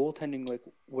without goaltending, like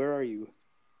where are you?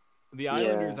 The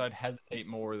Islanders, I'd hesitate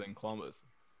more than Columbus,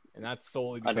 and that's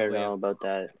solely because I don't know about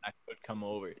that. That could come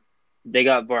over. They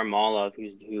got Varlamov,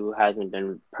 who hasn't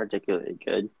been particularly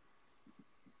good.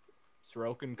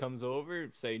 Sorokin comes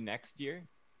over, say next year,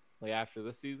 like after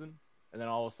this season, and then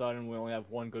all of a sudden we only have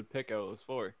one good pick out of those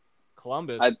 4.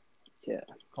 Columbus,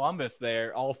 Columbus,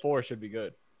 there, all 4 should be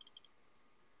good.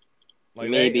 Like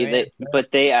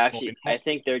but they actually, I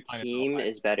think their team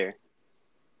is better.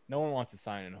 No one wants to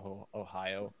sign in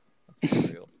Ohio.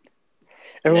 That's real.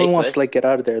 Everyone wants to like get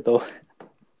out of there though.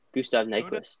 Gustav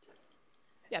Nyquist.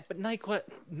 Yeah, but Nyquist,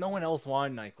 no one else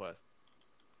wanted Nyquist.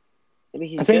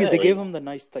 The thing is, they gave him the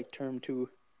nice like term too.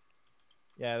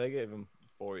 Yeah, they gave him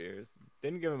 4 years.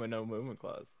 Didn't give him a no movement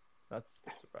clause. That's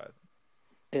surprising.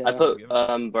 Yeah. I put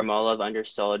Varlamov under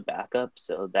solid backup,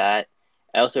 so that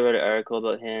I also wrote an article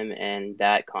about him, and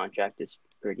that contract is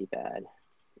pretty bad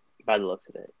by the looks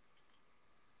of it.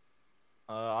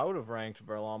 I would have ranked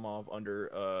Varlamov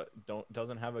under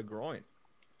doesn't have a groin.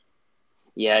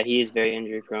 Yeah, he is very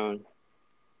injury prone.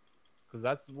 Because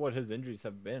that's what his injuries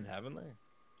have been, haven't they?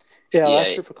 Yeah, Yeah.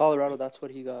 last year for Colorado, that's what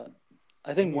he got.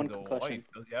 I think one He's a concussion. wife.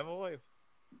 Does he have a wife?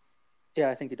 Yeah,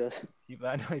 I think he does. Keep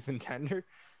that nice and tender.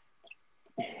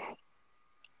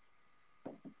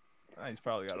 He's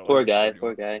probably got a Poor wife. guy.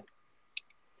 Poor guy.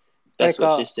 Best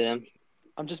Like, wishes to him.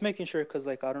 I'm just making sure because,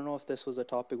 like, I don't know if this was a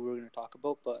topic we were going to talk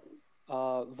about, but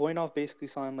Voinov basically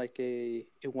signed like a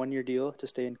 1-year deal to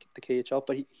stay in the KHL,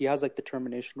 but he has like the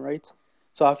termination rights.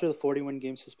 So after the 41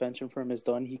 game suspension for him is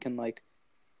done, he can like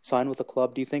sign with a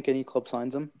club. Do you think any club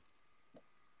signs him?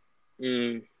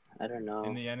 I don't know.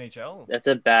 In the NHL? That's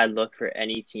a bad look for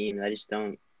any team. I just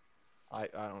don't. I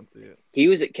don't see it. He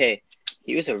was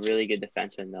He was a really good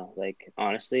defenseman, though. Like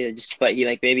honestly, but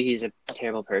maybe he's a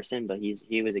terrible person, but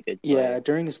he was a good player. Yeah,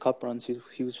 during his cup runs,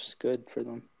 he was just good for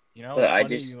them. You know, But it's I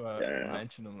funny just you I don't know.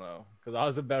 mention him though, because I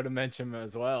was about to mention him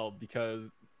as well. Because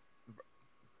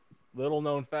little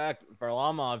known fact,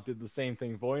 Varlamov did the same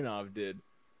thing Voinov did.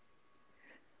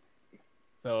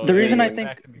 So The reason I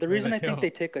yeah, think they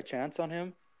take a chance on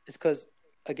him is because,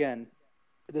 again,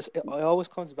 it always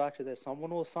comes back to this. Someone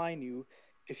will sign you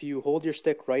if you hold your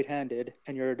stick right-handed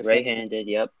and you're a defenseman. Right-handed,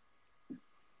 yep.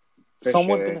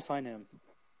 Someone's sure. going to sign him.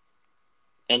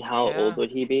 And how old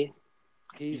would he be?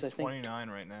 He's I think 29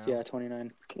 right now. Yeah,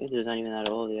 29. Okay, he's not even that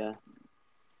old, yeah.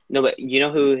 No, but you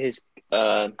know who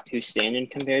who stand-in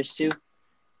compares to?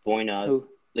 Voinov. Who?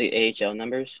 The AHL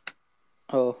numbers,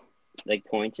 Oh, like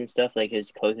points and stuff. Like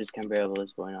his closest comparable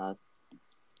is Voinov.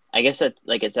 I guess that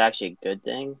it's actually a good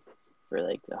thing for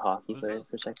like the hockey player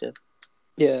perspective.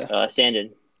 yeah.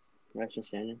 Sandin,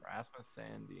 Rasmus Sandin. Rasmus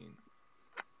Sandin.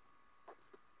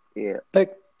 Yeah.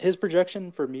 Like his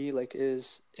projection for me, like,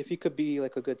 is if he could be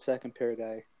like a good second pair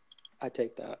guy, I'd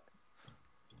take that.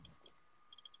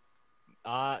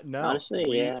 No. Honestly,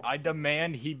 yeah. I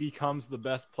demand he becomes the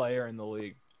best player in the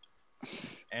league.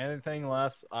 Anything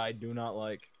less, I do not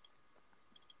like.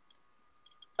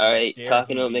 All right, Dare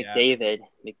talking he about be McDavid.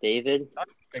 McDavid,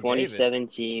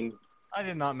 2017, I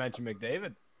did not mention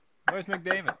McDavid. Where's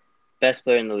McDavid? best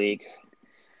player in the league.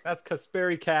 That's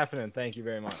Kasperi Kapanen. Thank you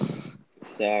very much.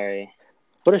 Sorry.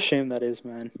 What a shame that is,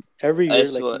 man. Every I year,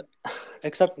 just wa-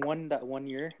 except that 1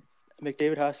 year,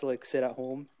 McDavid has to like sit at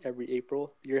home every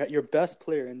April. Your best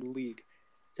player in the league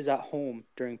is at home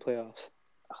during playoffs.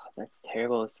 Oh, that's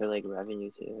terrible for like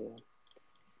revenue too.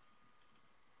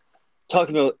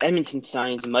 Talking about Edmonton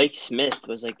signings, Mike Smith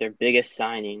was like their biggest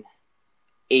signing.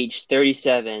 Age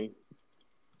 37,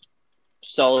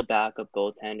 solid backup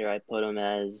goaltender. I put him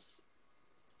as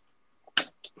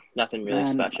nothing really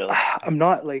Man, special. I'm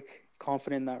not like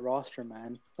confident in that roster,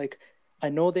 man. Like, I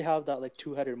know they have that like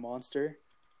two-headed monster,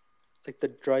 like the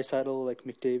Draisaitl, like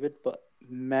McDavid, but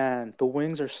man, the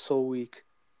wings are so weak.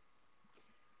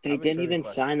 They didn't even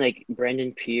sign like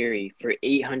Brendan Peary for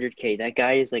 $800K. That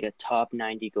guy is like a top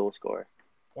 90 goal scorer.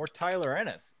 Or Tyler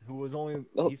Ennis, who was only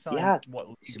he signed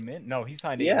league mint? No, he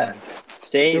signed 800K. Yeah,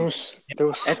 same. There was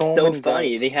That's so many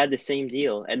funny. guys. They had the same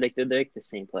deal, and like they're like the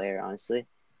same player. Honestly,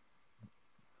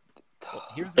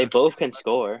 they both can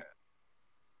score.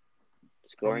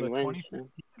 Scoring From the wins. 2015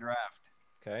 draft.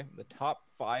 Okay, the top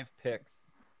 5 picks,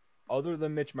 other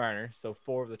than Mitch Marner, so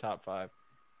 4 of the top 5.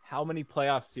 How many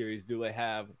playoff series do they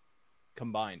have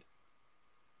combined?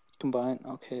 Combined.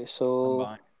 Okay, so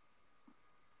Combined.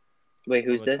 Wait,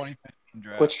 who's this? 2015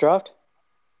 draft. Which draft?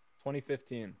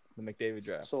 2015, the McDavid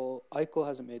draft. So Eichel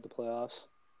hasn't made the playoffs.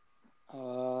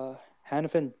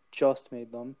 Hanifin just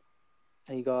made them,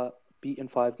 and he got beat in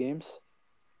 5 games.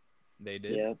 They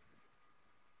did. Yeah.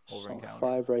 Over in So Calgary.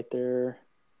 5 right there.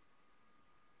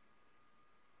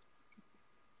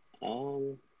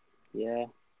 Yeah.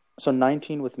 So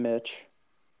 19 with Mitch.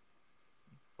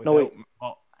 Without, No, wait.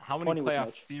 Well, how many 20 with playoff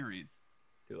Mitch. series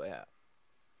do they have?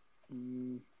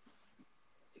 Marner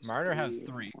Marner has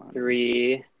 3.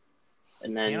 3,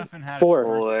 and then Hanifin has 4.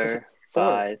 4,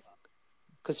 5.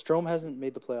 Because Strome hasn't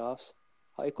made the playoffs.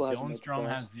 Eichel hasn't Dylan made the Strome playoffs.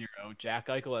 has 0. Jack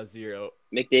Eichel has 0.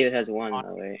 McDavid has 1, though,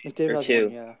 right? McDavid or has 2.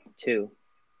 1, yeah. 2.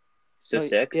 So No,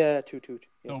 6? Yeah, 2. So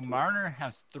Yes, 2. Marner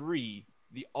has 3.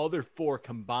 The other 4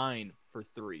 combined for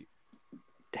 3.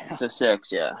 Damn. So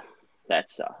 6, yeah. That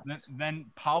sucks.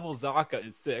 Then Pavel Zacha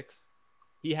is 6.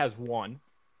 He has 1.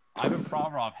 Ivan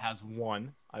Provorov has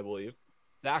 1, I believe.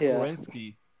 Zach Yeah.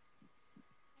 Werenski.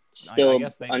 Still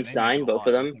guess they unsigned, make a both lot.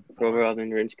 of them. Provorov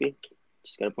and Rinsky.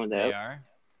 Just got to point that They out.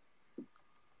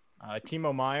 are.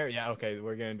 Timo Meyer. Yeah, okay.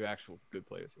 We're going to do actual good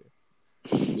players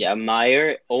here. Yeah,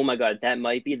 Meyer. Oh, my God. That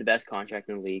might be the best contract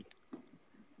in the league.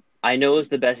 I know it's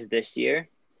the best this year.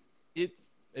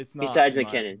 It's not. Besides in my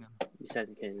McKinnon. opinion. Besides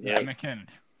McKinnon. Yeah, right? McKinnon.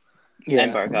 Yeah.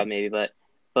 And Barkov, maybe, but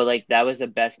But like that was the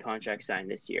best contract signed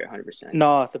this year, 100%.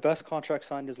 Nah, the best contract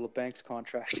signed is LeBank's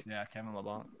contract. Yeah, Kevin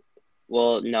LeBlanc.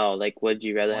 Well, no, like would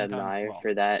you rather One have time as Meyer well.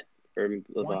 for that or One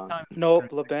LeBlanc? time. Nope,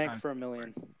 six LeBanc times. for $1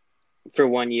 million. For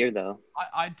 1 year though.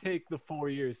 I'd take the 4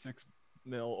 years, $6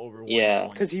 million over 1 Yeah. year.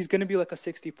 Because he's gonna be like a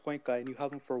 60-point guy, and you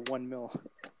have him for $1 million.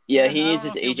 Yeah, I he don't needs know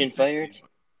his if he'll be agent 60, fired.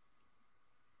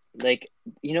 Like,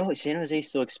 San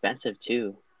Jose's so expensive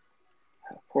too.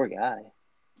 Poor guy.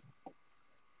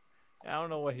 I don't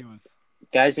know what he was.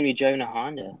 Guy's gonna be driving a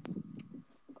Honda.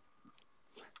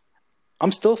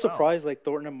 I'm still surprised like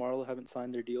Thornton and Marlowe haven't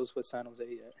signed their deals with San Jose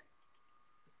yet.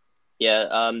 Yeah,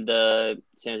 the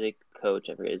San Jose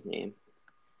coach, I forget his name.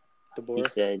 He DeBoer.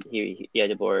 said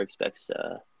DeBoer expects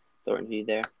Thornton to be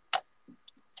there.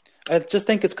 I just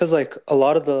think it's because like a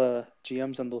lot of the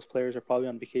GMs and those players are probably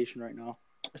on vacation right now.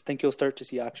 I just think you'll start to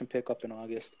see action pick up in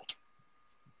August.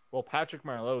 Well, Patrick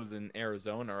Marleau's in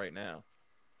Arizona right now.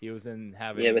 He was in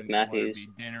having with whether it Matthews.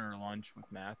 be dinner or lunch with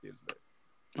Matthews.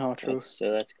 Oh, true.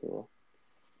 That's cool.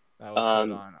 That was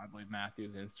put on, I believe,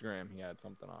 Matthews' Instagram. He had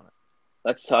something on it.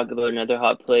 Let's talk about another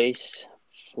hot place,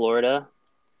 Florida.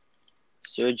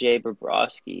 Sergei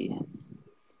Bobrovsky.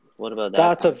 What about that?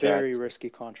 That's contract? a very risky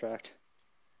contract.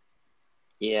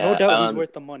 Yeah, No doubt he's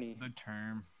worth the money. The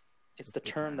term. It's the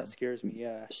term that scares me,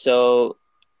 yeah. So,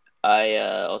 I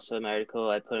also in my article,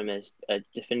 I put him as a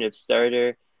definitive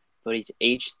starter, but he's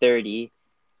age 30,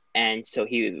 and so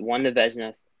he won the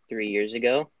Vezina 3 years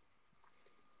ago,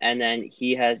 and then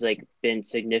he has like been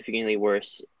significantly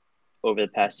worse over the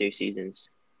past 2 seasons.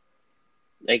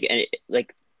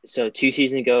 So 2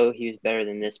 seasons ago he was better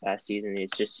than this past season.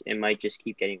 It might just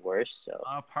keep getting worse. So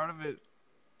part of it,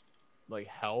 like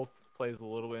health, plays a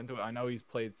little bit into it. I know he's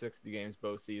played 60 games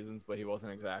both seasons, but he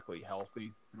wasn't exactly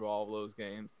healthy through all of those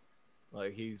games.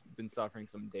 Like he's been suffering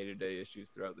some day-to-day issues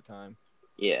throughout the time.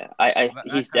 yeah,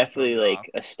 he's that definitely throws it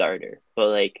like a starter, but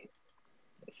like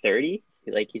 30,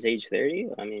 like he's age 30.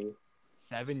 I mean,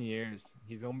 7 years.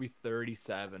 He's gonna be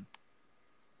 37.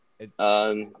 Yeah,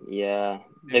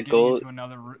 They're getting into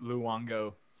another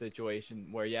Luongo situation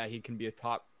where he can be a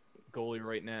top goalie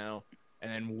right now,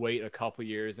 and then wait a couple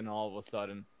years, and all of a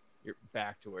sudden you're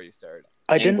back to where you started.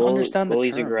 I didn't understand the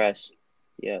goalies term. regress.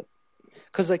 Yeah,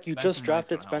 because like you Spencer just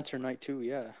drafted Knight's Spencer Knight too,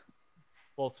 yeah.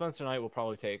 Well, Spencer Knight will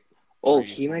probably take. Oh,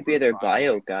 he might be their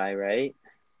buyout guy, right?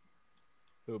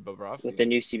 Who, Bobrovsky? With the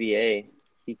new CBA,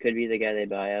 he could be the guy they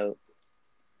buy out.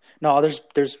 No,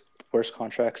 there's worse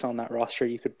contracts on that roster.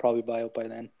 You could probably buy out by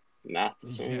then.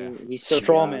 Matheson, Yeah. he's still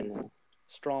Strawman.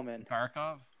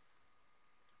 Barkov.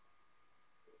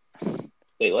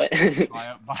 Wait, what?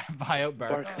 buy out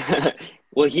Barkov.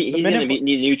 Well, he's gonna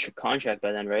need a new contract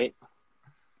by then, right?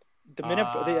 The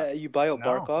minute you buy out no.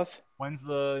 Barkov, When's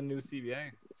the new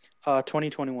CBA?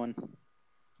 2021.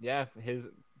 Yeah, his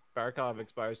Barkov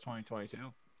expires 2022.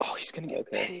 Oh, he's gonna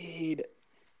get paid.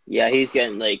 Yeah, he's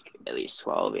getting like at least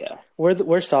 12. Yeah.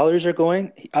 Where salaries are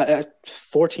going?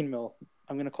 14 mil.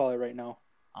 I'm gonna call it right now.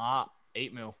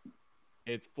 8 mil.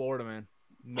 It's Florida, man.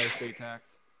 No state tax.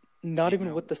 Not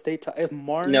even with the state tax. If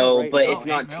Marner it's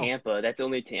not Tampa. That's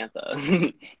only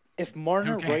Tampa. If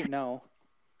Marner right now,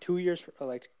 2 years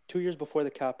before the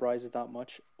cap rises that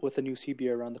much, with a new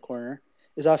CBA around the corner,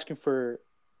 is asking for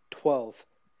 12.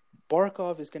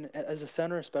 Barkov is gonna, as a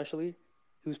center especially,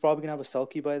 who's probably gonna have a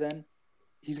Selke by then.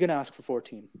 He's gonna ask for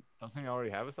 14. Doesn't he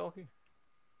already have a Selke?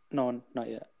 No, not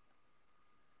yet.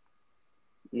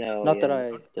 No, not he that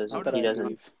I doesn't.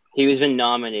 believe. He was been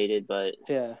nominated, but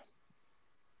yeah.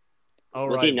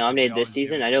 Was he nominated this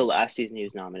season? I know last season he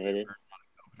was nominated.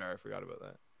 I forgot about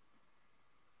that.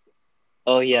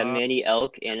 Oh yeah, Manny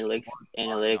Elk,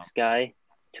 analytics guy,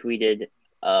 tweeted,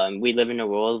 "We live in a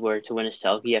world where to win a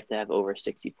Selke you have to have over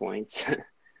 60 points."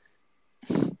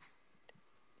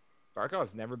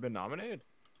 Barkov's never been nominated?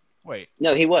 Wait.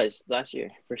 No, he was last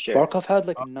year for sure. Barkov had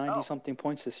like 90-something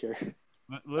points this year. This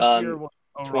year was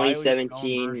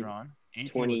 2017,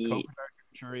 20 was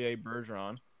Couturier,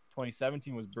 Bergeron.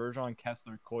 2017 was Bergeron,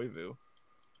 Kessler, Koivu.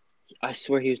 I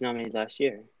swear he was nominated last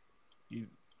year.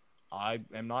 I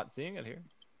am not seeing it here.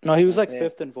 No, he was like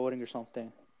 5th in voting or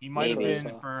something. He might have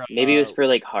been for. Maybe it was for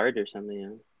like Hart or something. Yeah.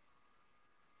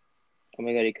 Oh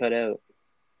my god, he cut out.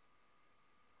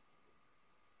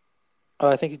 Oh,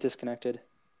 I think he disconnected.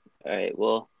 All right.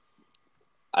 Well,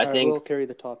 I think we'll carry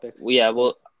the topic. Yeah.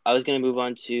 Well, I was gonna move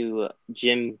on to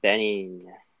Jim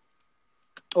Benning.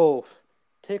 Oh,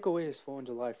 take away his phone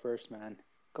July 1st, man.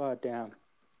 God damn.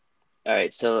 All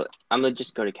right, so I'm gonna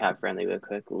just go to Cap Friendly real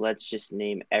quick. Let's just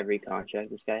name every contract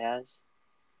this guy has.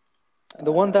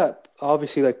 The one that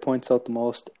obviously like points out the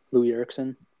most, Louis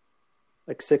Eriksson,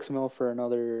 like $6 million for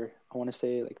another. I want to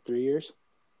say like 3 years.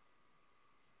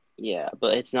 Yeah,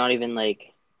 but it's not even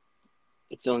like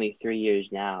it's only 3 years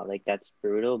now. Like that's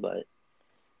brutal. But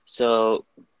so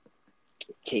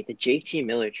okay, the JT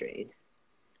Miller trade.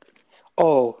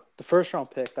 Oh, the first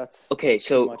round pick. That's Okay, too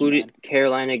so much, who man. did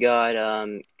Carolina got?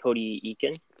 Cody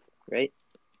Eakin, right?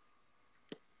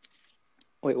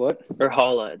 Wait, what? Or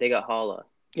Holla? They got Holla.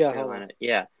 Yeah, Carolina.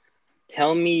 Yeah.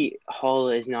 Tell me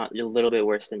Holla is not a little bit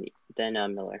worse than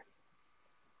Miller.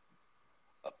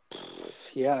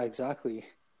 Yeah, exactly.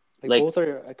 Like Like, both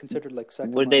are considered like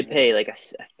second would they pay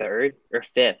liners. like a third or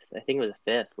fifth? I think it was a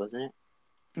fifth, wasn't it?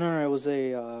 No, it was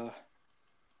it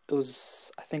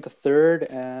was I think a third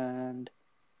and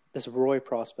this Roy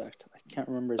prospect. I can't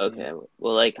remember his name. Okay.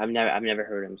 Well, like I've never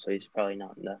heard him, so he's probably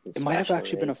not nothing It might have special,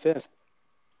 actually been right? a fifth.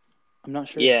 I'm not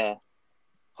sure. Yeah.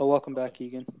 Oh, welcome back,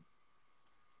 Egan.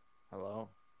 Hello.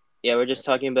 Yeah, we're just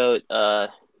talking about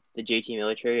the JT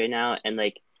Miller trade right now, and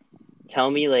like, tell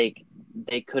me like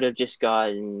they could have just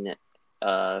gotten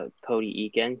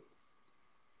Cody Eakin.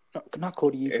 No, not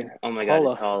Cody Eakin. Oh my God,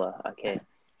 it's Holla. Holla. Okay,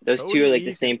 those two Cody are like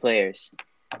the Eakin. same players.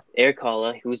 Eric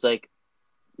Holla, who's like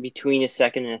between a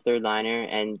second and a third liner,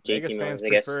 and Vegas JT Miller fans is, I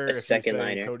guess, prefer a if you second say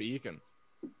liner. Cody Eakin.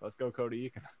 Let's go Cody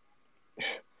Eakin.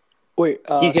 Wait,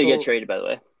 He's gonna get so traded, by the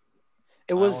way. it I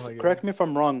don't was. think it Correct is. me if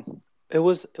I'm wrong. It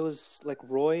was like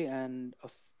Roy and a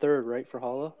third, right, for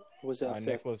Holla? Or was it a fifth?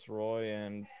 Nicholas Roy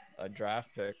and a draft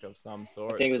pick of some I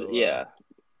sort. think it was, So, yeah. Eric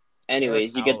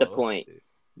Anyways, you get the Howell, let's point. see.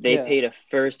 They Yeah. paid a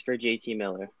first for JT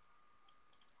Miller,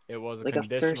 It was a like a first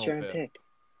conditional round pick. pick.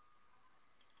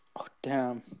 Oh,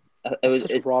 damn. It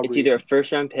such it's robbery. either a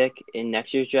first round pick in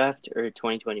next year's draft or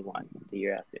 2021, the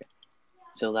year after.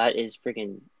 So that is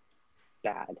freaking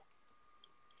bad.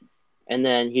 And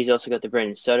then he's also got the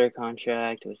Brendan Sutter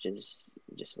contract, which is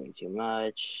just way too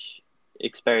much.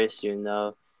 Expires soon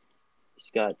though.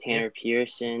 He's got Tanner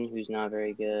Pearson, who's not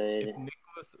very good.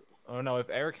 If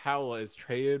Eric Howell is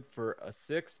traded for a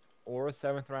 6th or a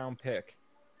 7th round pick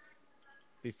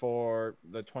before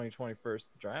the 2021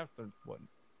 draft, or what?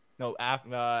 No,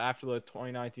 after the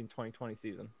 2019-2020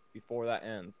 season, before that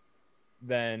ends,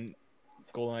 then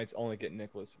Golden Knights only get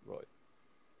Nicholas Roy.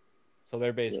 So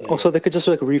they're basically Oh, so they could just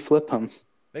like reflip him.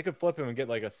 they could flip him and get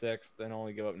like a 6th and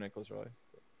only give up Nicholas Roy.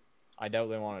 I doubt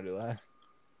they want to do that.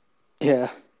 Yeah.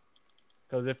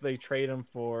 Because if they trade him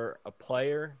for a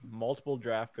player, multiple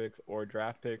draft picks, or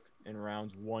draft picks in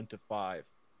rounds 1 to 5,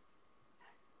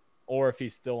 or if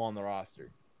he's still on the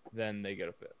roster, then they get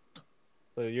a 5th.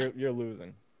 So you're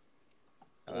losing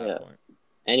at that point.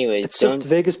 Anyways, It's just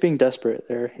Vegas being desperate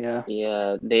there. Yeah.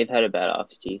 Yeah, they've had a bad off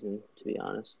season, to be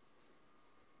honest.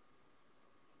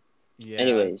 Yeah.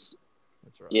 Anyways,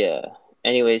 that's right. yeah.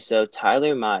 Anyways, so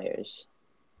Tyler Myers.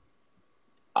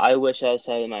 I wish I was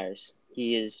Tyler Myers.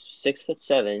 He is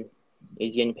 6'7".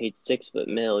 He's getting paid $6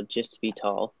 million just to be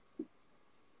tall.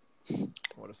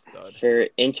 What a stud. For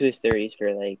into his 30s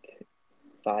for like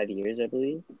 5 years, I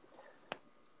believe.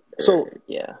 So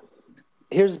yeah.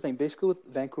 Here's the thing. Basically, with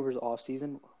Vancouver's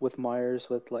offseason, with Myers,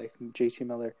 with like JT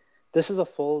Miller, this is a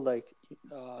full like.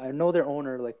 I know their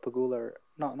owner, like Pagula,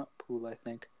 not Pagula, I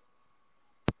think.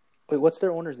 Wait, what's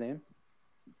their owner's name?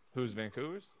 Who's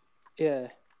Vancouver's? Yeah.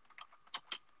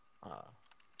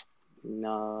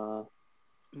 No.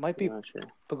 Might be. I'm not sure.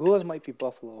 Pagula's might be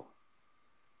Buffalo.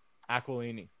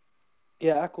 Aquilini.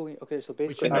 Yeah, Aquilini. Okay, so We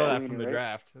basically, should know Aquilini, that from the right?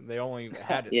 draft. They only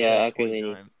had it Yeah, 20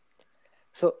 Aquilini. times.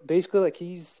 So basically, like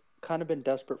he's kind of been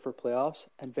desperate for playoffs,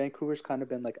 and Vancouver's kind of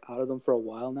been like out of them for a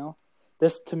while now.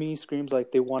 This to me screams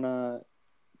like they want to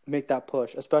make that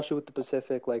push, especially with the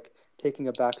Pacific like taking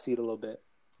a backseat a little bit.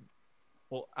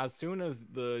 Well, as soon as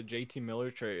the JT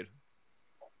Miller trade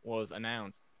was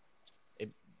announced,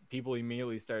 people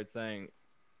immediately started saying,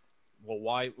 "Well,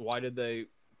 why did they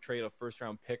trade a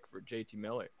first-round pick for JT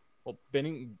Miller?" Well,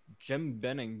 Jim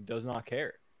Benning does not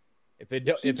care. If it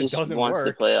doesn't wants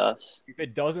work, the playoffs. If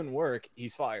it doesn't work,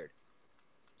 he's fired.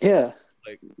 Yeah,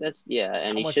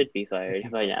 and he should be fired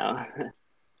by now.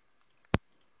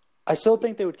 I still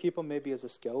think they would keep him maybe as a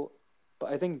scout,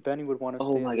 but I think Benning would want to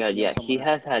stay. Oh my as a God, GM yeah, somewhere. he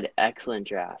has had excellent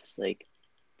drafts. Like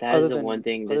that is the one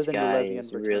thing this guy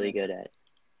is really good at.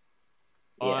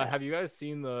 Yeah. Have you guys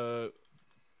seen the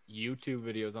YouTube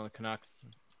videos on the Canucks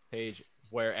page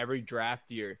where every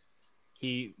draft year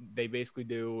they basically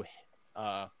do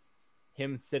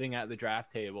him sitting at the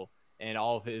draft table and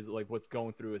all of his like what's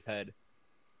going through his head?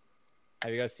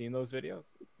 Have you guys seen those videos?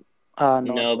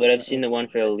 No, but I've seen the one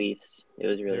for the Leafs. It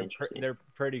was really interesting. They're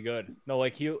pretty good. No,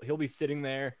 like he'll be sitting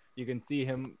there. You can see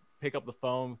him pick up the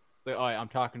phone. Say, "All right, I'm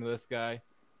talking to this guy.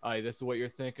 All right, this is what you're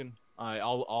thinking. All right,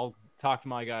 I'll talk to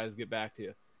my guys. Get back to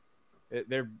you."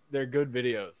 They're good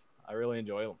videos. I really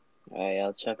enjoy them. All right,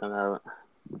 I'll check them out.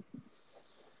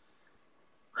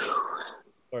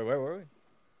 Wait, where were we?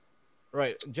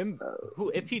 Right, Jim. Who,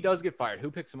 if he does get fired,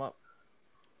 who picks him up?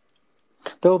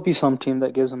 There'll be some team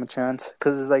that gives him a chance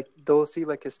because like they'll see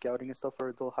like his scouting and stuff,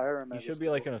 or they'll hire him He as a should be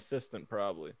scout. like an assistant,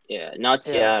 probably. Yeah, not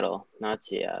Yeah. Seattle. Not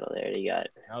Seattle. There you got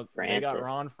Now, they Francis. got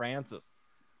Ron Francis.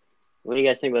 What do you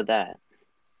guys think about that?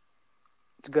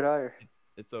 It's a good hire.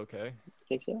 It's okay.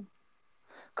 Think so?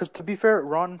 Because to be fair,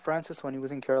 Ron Francis, when he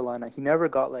was in Carolina, he never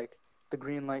got like the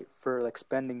green light for like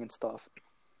spending and stuff.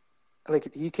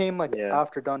 Like he came like Yeah.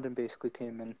 after Dundon basically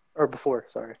came in, or before.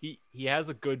 Sorry. He has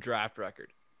a good draft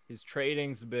record. His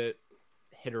trading's a bit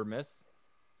hit or miss.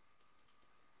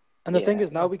 And the thing Yeah.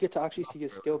 is, now we get to actually see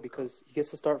his skill because he gets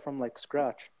to start from like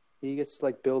scratch. He gets to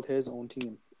like build his own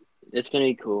team. It's gonna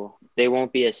be cool. They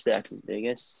won't be as stacked as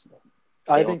Vegas.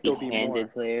 I They think there'll won't be handed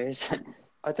more. players.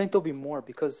 I think there'll be more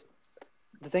because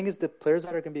the thing is, the players that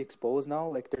are going to be exposed now,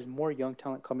 like there's more young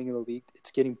talent coming in the league.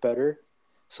 It's getting better.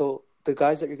 So the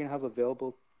guys that you're going to have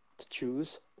available to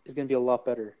choose is going to be a lot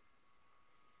better.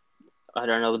 I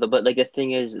don't know, but like the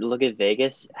thing is, look at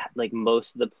Vegas. Like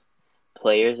most of the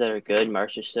players that are good,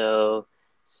 Marchessault,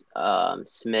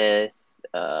 Smith,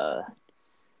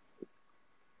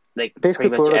 like Basically, pretty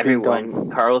much Florida being everyone, dumb.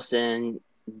 Carlson,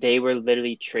 they were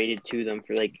literally traded to them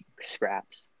for like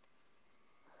scraps.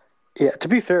 Yeah, to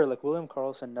be fair, like William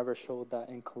Karlsson never showed that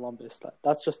in Columbus.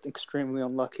 That's just extremely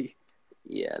unlucky.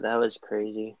 Yeah, that was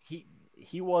crazy.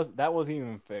 That wasn't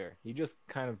even fair. He just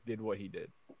kind of did what he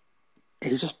did. He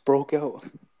just broke out.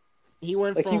 He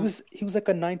went Like from he was like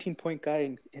a 19-point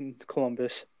guy in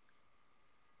Columbus.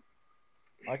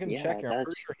 I can Yeah, check here. I'm that's-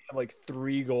 pretty sure he had like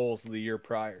 3 goals the year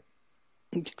prior.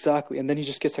 Exactly, and then he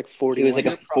just gets like 40. He was like a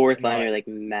You're fourth probably liner, not. like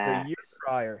The max. year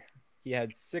prior, he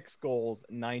had 6 goals,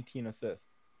 19 assists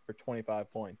for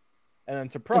 25 points. And then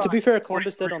surprise. And to be fair,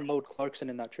 Columbus did 43. unload Clarkson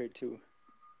in that trade too.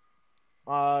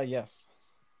 Yes.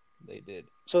 They did.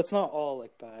 So it's not all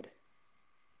like bad.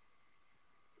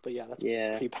 But yeah, that's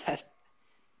Yeah. pretty bad.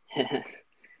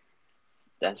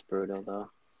 That's brutal, though.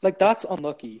 Like that's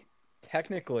unlucky.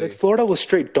 Technically, Like Florida was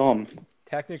straight dumb.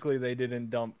 they didn't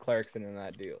dump Clarkson in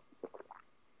that deal.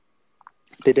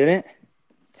 They didn't,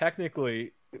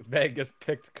 Technically, Vegas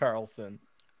picked Carlson,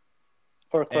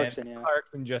 or Clarkson. and Yeah,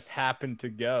 Clarkson just happened to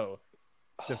go.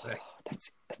 to oh,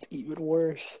 Vegas. that's even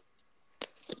worse.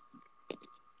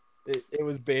 It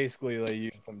was basically they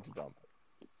used him to dump it.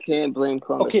 Can't blame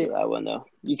Columbus Okay. for that one, though.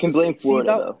 You can blame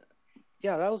Florida, though.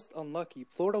 Yeah, that was unlucky.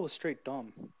 Florida was straight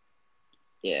dumb.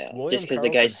 Yeah, William just because the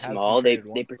guy's Karlsson has small, been they traded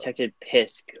once, though. protected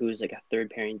Pisk, who's like a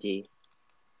third pairing D.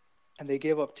 And they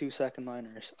gave up 2 second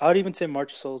liners. I would even say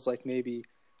Marchessault's like maybe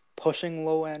pushing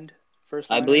low end first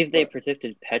I liner. believe they but-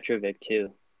 protected Petrovic too,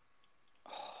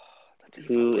 that's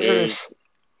even who worse. is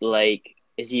like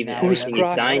is even Now Who's hasn't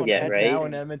scratched signed on yet, Edmonton. right? Now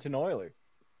an Edmonton Oiler.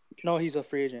 No, he's a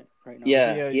free agent right now.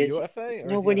 Yeah. Is he a he is- UFA? Or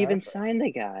No is he one an even RFA? signed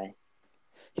the guy.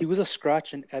 He was a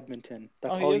scratch in Edmonton.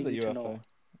 That's Oh, all he you is a need to UFA. know.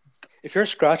 If you're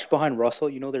scratched behind Russell,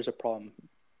 you know there's a problem.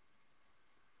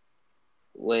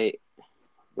 Wait,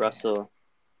 Russell.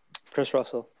 Chris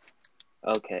Russell.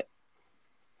 Okay,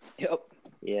 Yep.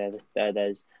 yeah, that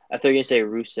is. I thought you were gonna say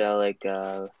Roussel, like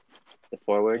the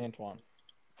forward. Antoine.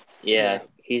 Yeah,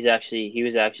 he was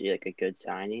actually like a good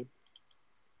signing.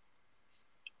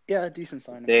 Yeah, decent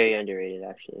signing. Very underrated,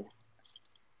 actually.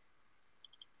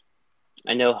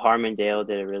 I know Harmondale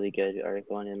did a really good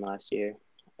article on him last year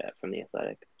from The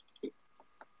Athletic.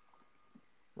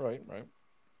 Right.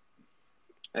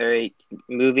 All right,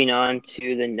 moving on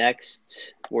to the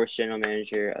next worst general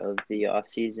manager of the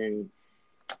offseason,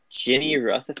 Jimmy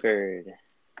Rutherford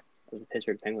of the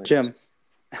Pittsburgh Penguins. Jim.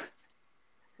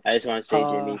 I just want to say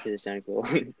Jimmy because it sounded cool.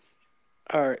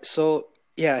 All right. So,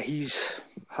 yeah, he's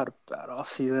had a bad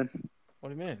offseason. What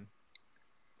do you mean?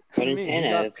 But He in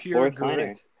got Tanev, pure fourth liner,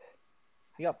 grit.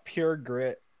 He got pure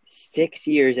grit. 6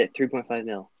 years at $3.5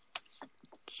 million.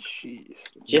 Jeez.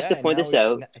 Just to point now this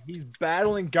out, he's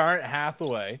battling Garrett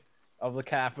Hathaway of the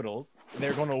Capitals.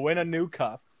 They're going to win a new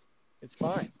cup. It's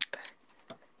fine.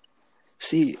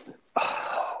 See,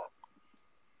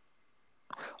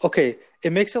 okay,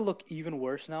 it makes it look even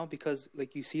worse now because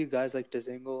like you see guys like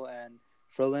Dzingel and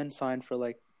Ferland signed for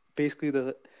like basically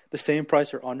the same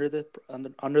price or under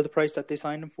the price that they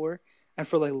signed him for, and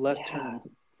for like less Yeah. term.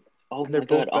 oh And my they're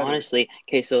both God, better. honestly.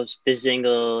 Okay, so it's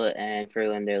Dzingel and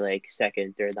Ferland, they're like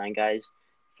second, third line guys.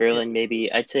 Ferland,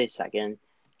 maybe, I'd say second.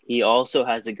 He also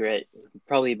has the grit,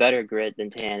 probably better grit than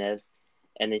Tanev,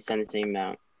 and they send the same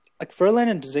amount. Like Ferland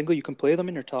and Dzingel, you can play them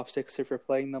in your top six if you're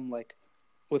playing them like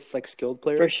with like skilled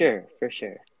players. For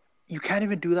sure. You can't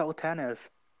even do that with Tanev.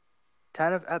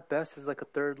 Tanev at best is like a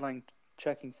third line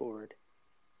checking forward.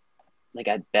 Like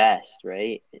at best,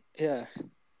 right? Yeah.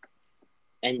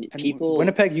 And And people,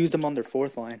 Winnipeg used him on their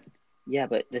fourth line. yeah,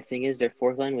 but the thing is, their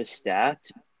fourth line was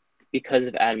stacked because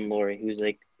of Adam Laurie, who's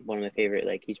like one of my favorite.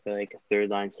 Like he's probably like a third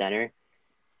line center.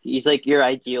 He's like your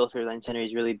ideal third line center.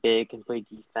 He's really big, can play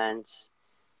defense.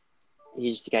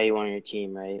 He's the guy you want on your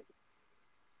team, right?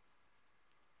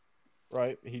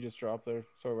 Right. He just dropped there.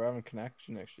 So we're having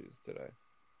connection issues today.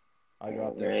 I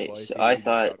dropped out Right. twice. So He I just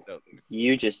thought dropped out.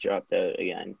 you just dropped out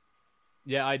again.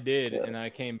 Yeah, I did, So- and then I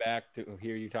came back to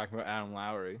hear you talking about Adam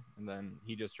Lowry, and then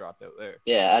he just dropped out there.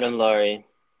 Yeah, Adam Laurie,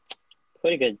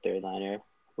 pretty good third liner.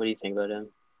 What do you think about him?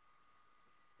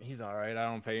 He's all right. I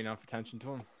don't pay enough attention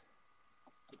to him.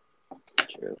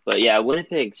 True, but yeah,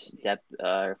 Winnipeg's depth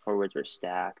forwards were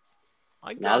stacked.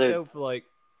 I Now dropped they're- out for like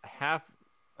half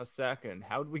a second.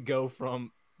 How did we go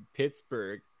from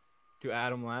Pittsburgh to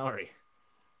Adam Lowry?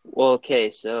 Well, okay,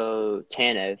 so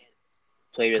Tanev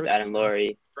played with Chris- Adam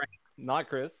Laurie. Not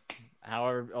Chris.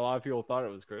 However, a lot of people thought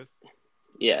it was Chris.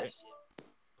 Yes.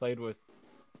 Played with.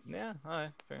 Yeah, all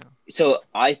right, fair enough. So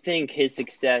I think his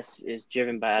success is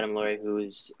driven by Adam Laurie,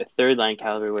 who's a third line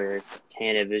caliber, where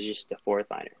Tanev is just a fourth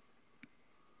liner.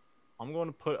 I'm going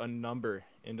to put a number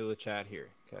into the chat here,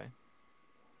 okay?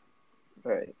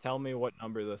 Right. Tell me what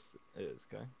number this is,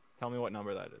 okay? Tell me what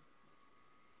number that is.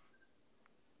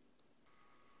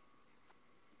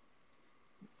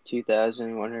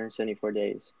 2,174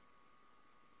 days.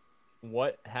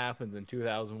 What happens in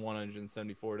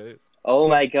 2,174 days? Oh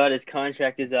my God, his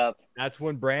contract is up. That's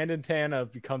when Brandon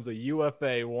Tanev becomes a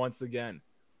UFA once again.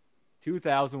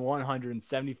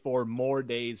 2,174 more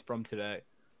days from today.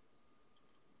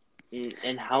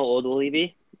 And how old will he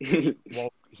be?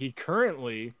 Well, he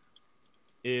currently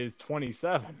is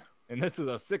 27, and this is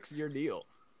a 6-year deal.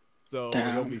 So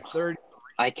he'll be 30.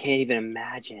 I can't even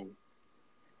imagine.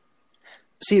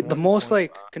 See, the most 2025.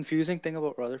 like confusing thing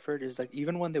about Rutherford is like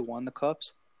even when they won the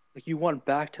cups, like you won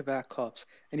back-to-back cups,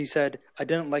 and he said, "I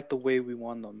didn't like the way we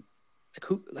won them." Like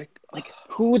who? Like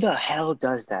Who the hell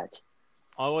does that?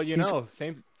 Oh well, He's-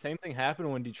 same thing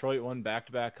happened when Detroit won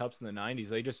back-to-back cups in the '90s.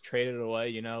 They just traded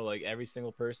away, like every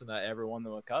single person that ever won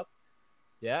them a cup.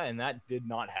 Yeah, and that did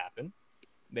not happen.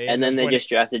 And ended then up they winning just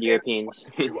drafted Europeans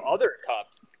 2 other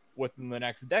cups within the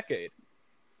next decade.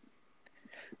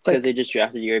 because like they just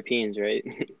drafted Europeans, right?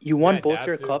 you won Yeah, both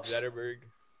your Datsyuk, cups. Zetterberg.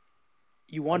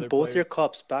 You won other both your players.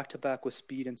 cups back-to-back with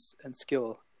speed and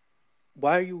skill.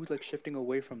 Why are you like shifting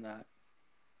away from that?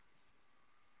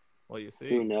 Well, you see,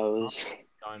 Who knows?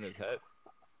 on his head.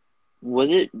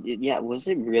 Was it? Yeah, was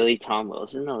it really Tom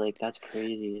Wilson? No, like that's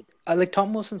crazy. I like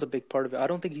Tom Wilson's a big part of it. I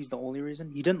don't think he's the only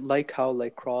reason. He didn't like how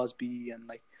like Crosby and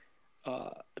like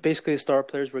basically the star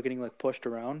players were getting like pushed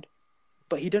around,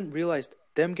 but he didn't realize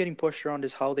them getting pushed around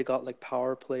is how they got like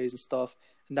power plays and stuff,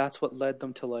 and that's what led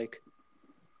them to like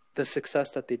the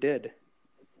success that they did.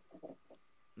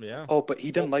 Yeah. Oh, but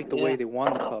he didn't like the way Yeah. they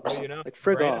won the cups. Well, Like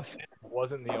frig Brandon off. Tanev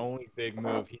wasn't the only big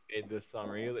move he made this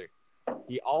summer either.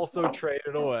 He also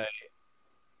traded away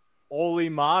Oli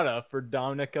Mata for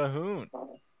Dominic Cahoon.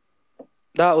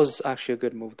 That was actually a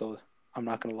good move though. I'm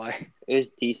not gonna lie. It was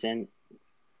decent.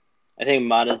 I think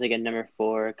Mata's like a number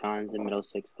 4, Khan's a middle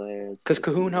 6 player. It's Because just-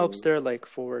 Cahoon helps their like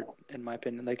forward, in my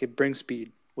opinion. Like it brings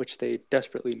speed, which they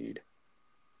desperately need.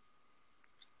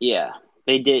 Yeah,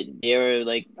 they did. They were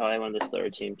like probably one of the slower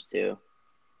teams too.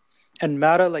 And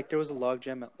Mata, like there was a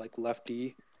logjam at like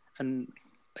lefty, and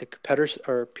like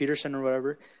Peterson or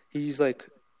whatever, he's like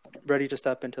ready to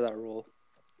step into that role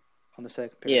on the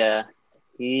second pair. Yeah,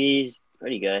 he's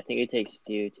pretty good. I think he takes a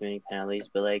few too many penalties,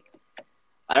 but like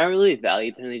I don't really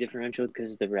value penalty differential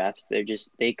because the refs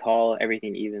they call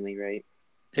everything evenly, right?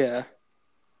 Yeah.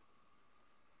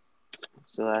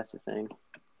 So that's the thing.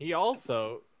 He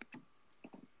also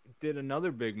did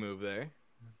another big move there.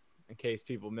 In case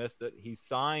people missed it, he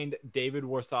signed David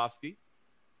Warsofsky.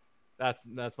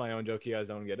 That's my own joke. You guys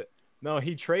don't get it. No,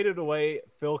 he traded away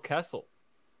Phil Kessel.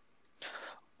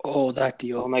 Oh, that Oh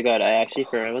deal. my God, I actually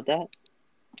forgot about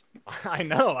that. I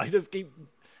know. I just keep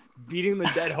beating the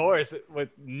dead horse with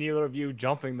neither of you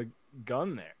jumping the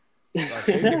gun there. So I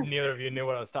figured neither of you knew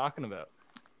what I was talking about.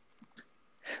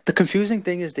 The confusing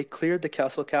thing is they cleared the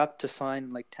Kessel cap to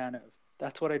sign like Tanev.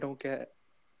 That's what I don't get.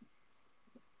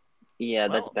 Yeah,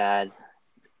 that's Well- bad.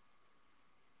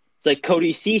 It's like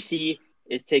Cody Cece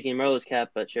is taking Merlo's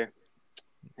cap, but sure,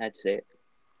 I had to say it.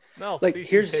 No, Like, CC's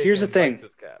here's taking the thing.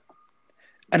 Vikes' cap.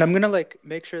 And I'm gonna like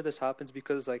make sure this happens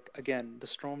because like again, the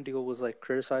Strome deal was like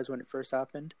criticized when it first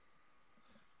happened.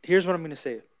 Here's what I'm gonna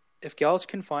say: if Gauch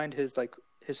can find his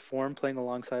form playing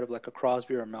alongside of like a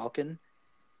Crosby or a Malkin,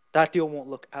 that deal won't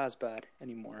look as bad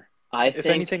anymore. I If think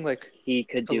anything, like he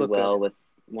could it'll do look well good. with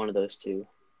one of those two.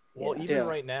 Well, Yeah. even Yeah.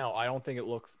 right now, I don't think it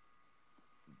looks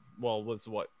was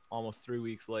what, almost 3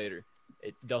 weeks later,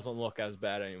 it doesn't look as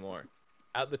bad anymore.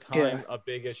 At the time, Yeah. a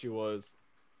big issue was,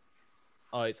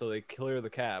 all right, so they clear the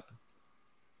cap,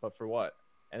 but for what?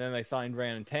 And then they signed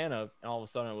Brandon Tanev, and all of a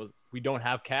sudden it was, we don't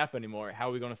have cap anymore. How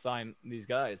are we going to sign these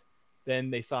guys? Then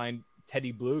they signed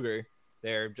Teddy Bluger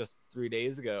there just 3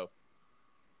 days ago.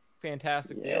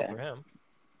 Fantastic deal for him.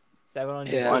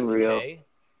 $700K Yeah. Unreal.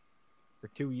 for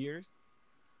 2 years.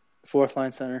 Fourth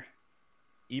line center.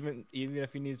 Even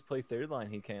if he needs to play third line,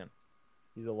 he can.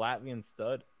 He's a Latvian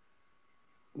stud.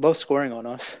 Low scoring on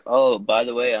us. Oh, by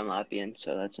the way, I'm Latvian,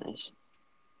 so that's nice.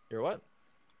 You're what?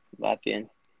 Latvian.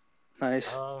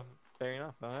 Nice. Fair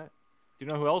enough. All right. Do you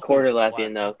know who else? Quarter is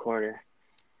Latvian, though. Quarter.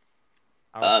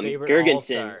 Our favorite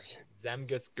all-star, Girgensons.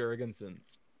 Zemgus Girgensson.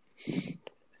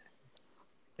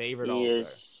 Favorite He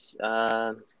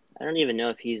all-star. is. I don't even know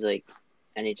if he's like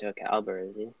NHL caliber,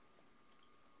 is he?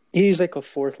 He's like a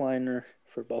fourth liner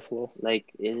for Buffalo. Like,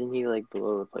 isn't he like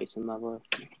below replacement level?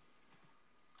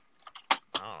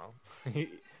 I don't know.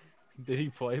 Did he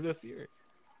play this year?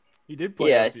 He did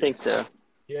play. Yeah, I this year. think so.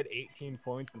 He had 18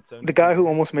 points and 7. The guy who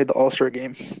almost made the All-Star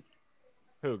game.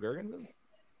 Who, Girgensson?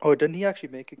 Oh, didn't he actually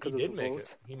make it because He of did the make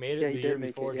votes? it. He made it Yeah, the he year did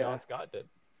make before it, yeah. John Scott did.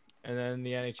 And then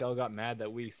the NHL got mad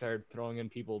that we started throwing in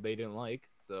people they didn't like.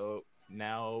 So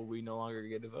now we no longer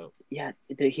get to vote. Yeah,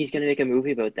 he's gonna make a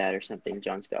movie about that or something.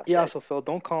 John Scott. Yeah, said. so Phil,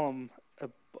 don't call him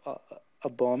a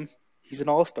bum. He's an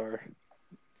all-star.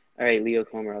 All right, Leo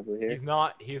Komarov over here. He's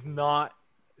not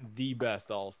the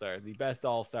best all-star. The best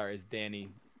all-star is Danny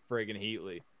friggin'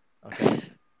 Heatley. Okay.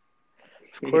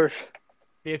 Of course.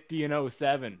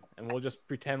 50-07, and we'll just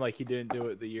pretend like he didn't do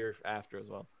it the year after as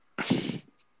well.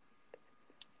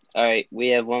 All right, we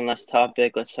have one last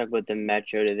topic. Let's talk about the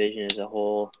Metro Division as a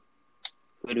whole.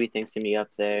 Who do we think's gonna be up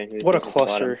there? And who What a thinks is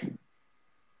cluster. bottom?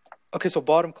 Okay, so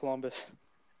bottom Columbus.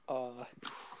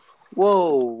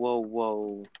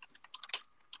 Whoa.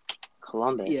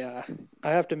 Columbus. Yeah,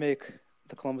 I have to make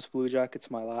the Columbus Blue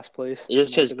Jackets my last place. Is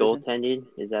this in my just division. goaltending?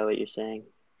 Is that what you're saying?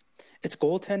 It's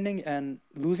goaltending and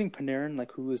losing Panarin,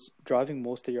 like who is driving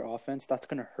most of your offense. That's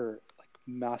gonna hurt like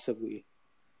massively.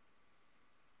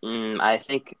 I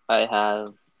think I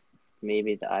have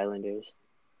maybe the Islanders.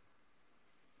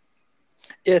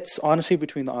 It's honestly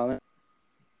between the Islanders.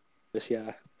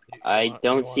 Yeah, I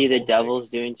don't see the Devils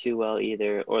doing too well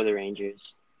either, or the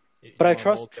Rangers. but I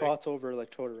trust Trotz over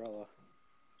like Tortorella.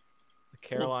 The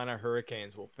Carolina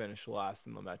Hurricanes will finish last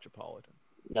in the Metropolitan.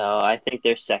 No, I think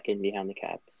they're second behind the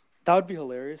Caps. That would be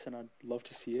hilarious, and I'd love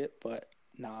to see it. But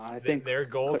nah, I think their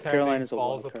goaltending Carolina's a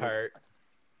falls wild card.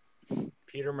 apart.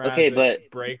 Peter Mrazek Okay,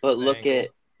 breaks but an look ankle. at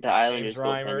the Islanders James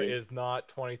Reimer goaltending. is not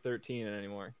 2013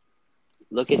 anymore.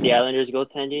 Look at the Islanders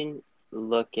goaltending.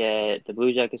 Look at the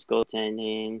Blue Jackets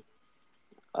goaltending.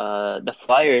 The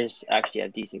Flyers actually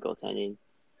have decent goaltending.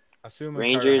 Assuming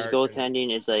Rangers Carter Hart can-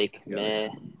 goaltending is like meh.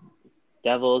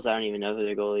 Devils, I don't even know who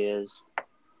their goalie is.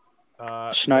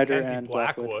 Schneider Mackenzie and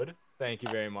Blackwood. Thank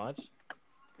you very much.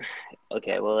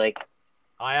 Okay, well, like,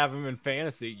 I have him in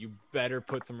fantasy. You better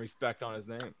put some respect on his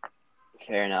name.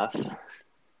 fair enough.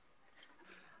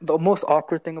 The most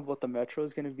awkward thing about the Metro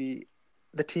is going to be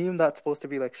the team that's supposed to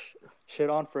be like shit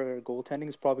on for goaltending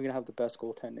is probably going to have the best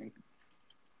goaltending.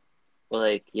 Well,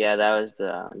 like, yeah, that was the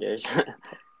Islanders.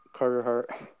 Carter Hart.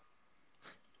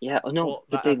 Yeah, oh no, Well,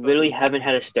 but that- they literally haven't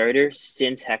had a starter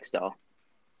since Hextall.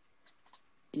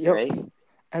 Yep. Right?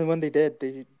 And when they did,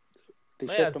 they They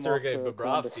shipped had him off Sergei to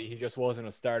Columbus. Bobrovsky. He just wasn't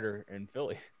a starter in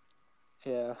Philly.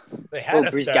 Yeah. They had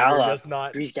a Breeze starter, Galov. just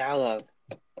not. Breeze Galov.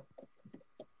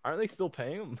 Aren't they still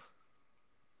paying him?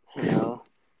 No.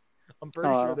 I'm pretty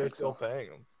No, I sure don't they're think still so.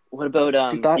 paying him. What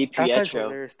about Dude, that guy's DiPietro?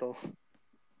 hilarious, though.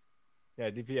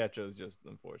 Yeah, DiPietro is just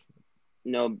unfortunate.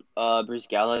 No, Bruce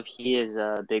Galov, he is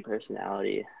a big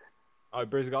personality.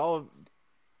 Brizgalov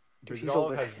Dude, he's has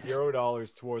hilarious.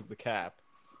 $0 towards the cap,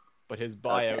 but his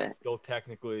buyout Okay. still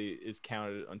technically is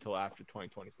counted until after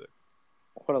 2026,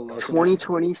 What a legend.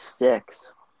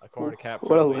 2026. according to Cap.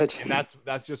 What a Friendly, legend. And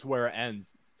that's just where it ends.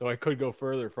 So it could go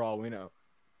further for all we know.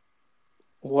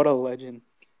 What a legend.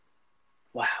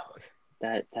 Wow.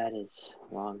 That is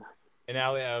long. And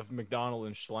now they have McDonald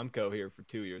and Schlemko here for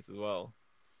 2 years as well,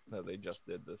 that they just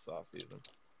did this offseason.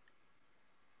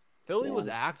 Philly Yeah. was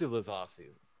active this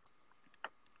offseason.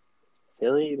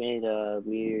 Philly made a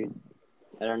weird.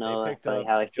 I don't know picked like, up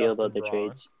how I feel Justin about the Braun.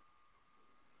 trades.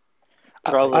 I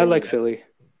Probably- like Philly.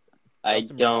 I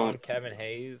Justin Braun, don't. Kevin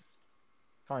Hayes,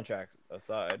 contracts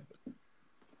aside.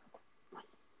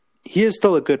 He is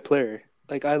still a good player.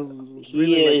 Like, I He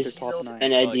really like their is top nine.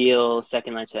 an ideal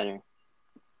second line center.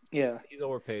 Yeah. He's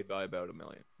overpaid by about $1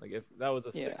 million. Like if that was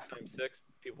a Yeah. 6x6,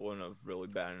 people wouldn't have really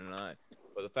batted an eye.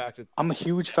 But the fact it's I'm a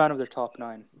huge fan of their top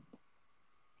 9.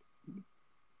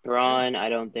 Braun, I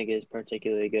don't think is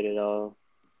particularly good at all.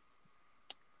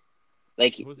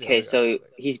 Like, Who's the okay, other guy? so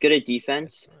he's good at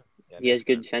defense. Yeah, He has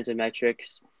good Niskanen. defensive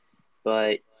metrics,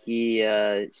 but he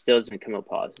still doesn't come up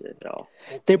positive at all.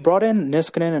 They brought in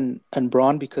Niskanen and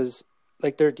Braun because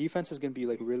like their defense is going to be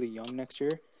like really young next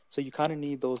year. So you kind of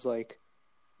need those like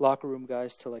locker room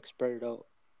guys to like spread it out.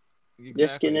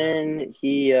 Exactly. Yeah. Niskanen,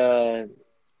 he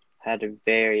had a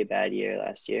very bad year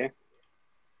last year.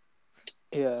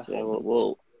 Yeah.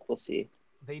 So we'll see.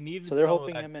 They needed. So they're some of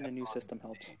hoping that him in a depth new on system the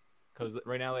helps. D. Because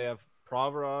right now they have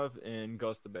Provorov and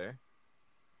Gostabert,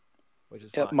 which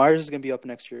is Yeah, fine. Myers is going to be up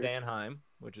next year. Sanheim,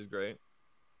 which is great.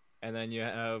 And then you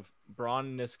have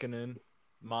Braun, Niskanen,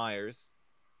 Myers,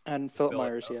 And Philip Fill it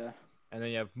Myers, up. yeah. and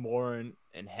then you have Morin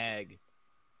and Hag.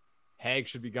 Hag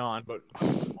should be gone, but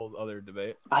whole other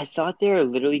debate. I thought they were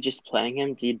literally just playing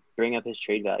him to bring up his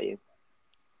trade value.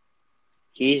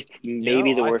 He's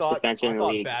maybe the worst defenseman in the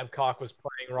league. Babcock was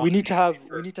playing wrong. We need to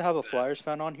have a Flyers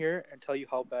fan on here and tell you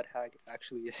how bad Hag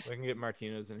actually is. We can get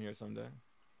Martinez in here someday.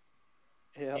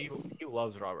 Yeah. He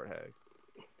loves Robert Hag.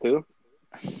 Who?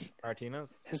 Martinez?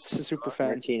 He's a super fan.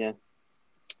 Martina.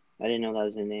 I didn't know that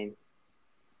was his name.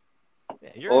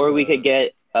 Yeah, Or we could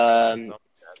get with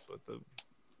the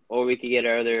or we could get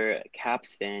our other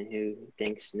Caps fan who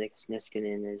thinks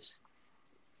Niskanen is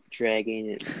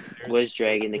was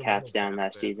dragging the Caps down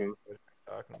last season.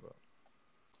 Talking about.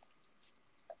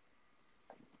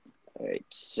 All right,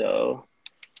 so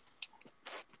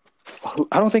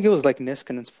I don't think it was like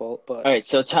Niskanen's fault, but all right,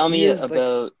 so tell he me is,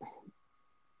 about.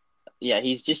 Yeah,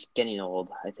 he's just getting old,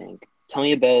 I think. Tell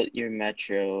me about your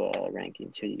Metro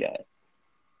rankings. Who you got?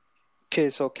 Okay,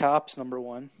 so Caps number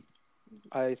 1.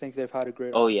 I think they've had a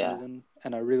great offseason,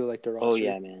 and I really like their roster. Oh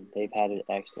yeah, man, they've had an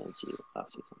excellent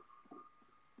offseason.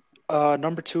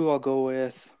 Number 2, I'll go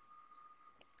with.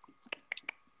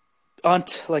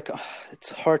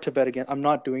 It's hard to bet against. I'm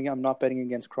not doing it. I'm not betting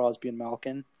against Crosby and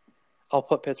Malkin. I'll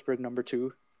put Pittsburgh number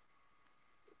 2.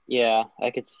 Yeah,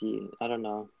 I could see. I don't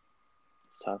know.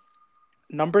 It's tough.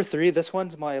 Number 3, this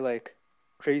one's my like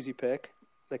crazy pick.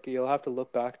 Like you'll have to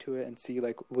look back to it and see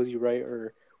like was you right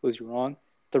or was you wrong.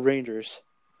 The Rangers.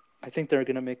 I think they're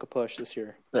gonna make a push this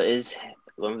year. But is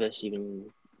Lundqvist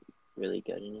even really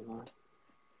good anymore?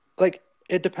 Like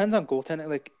it depends on goaltending.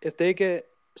 Like if they get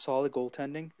solid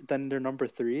goaltending, then they're number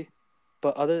 3.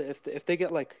 But if they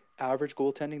get like average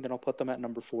goaltending, then I'll put them at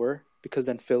number 4 because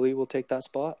then Philly will take that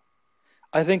spot.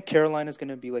 I think Carolina's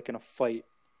gonna be like in a fight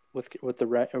with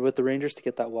the Rangers to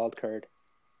get that wild card.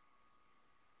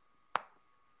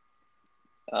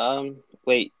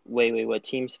 Wait. What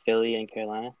teams? Philly and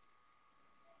Carolina?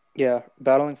 Yeah,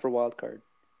 battling for wild card.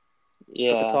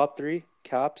 Yeah. But the top 3,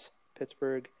 Caps,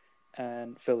 Pittsburgh,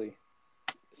 and Philly.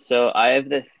 So I have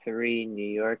the 3 New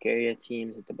York area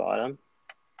teams at the bottom.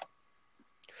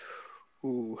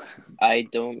 Ooh. I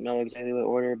don't know exactly what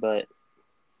order, but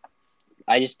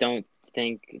I just don't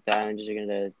think the Islanders are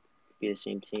gonna be the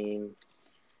same team.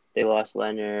 They lost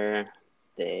Leonard.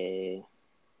 They're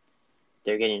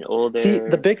getting older. See,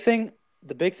 the big thing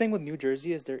with New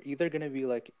Jersey is they're either gonna be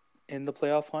like in the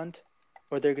playoff hunt,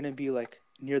 or they're gonna be like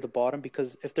near the bottom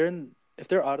because if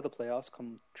they're out of the playoffs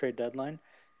come trade deadline,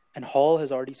 and Hall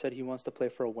has already said he wants to play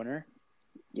for a winner.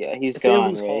 Yeah, he's if gone. If they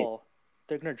lose right? Hall,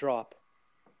 they're gonna drop.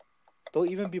 They'll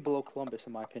even be below Columbus,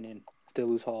 in my opinion, if they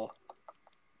lose Hall.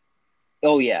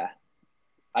 Oh yeah,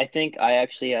 I think I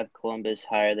actually have Columbus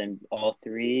higher than all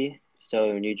 3.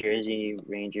 So New Jersey,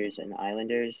 Rangers, and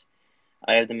Islanders.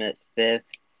 I have them at 5th,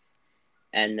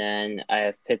 and then I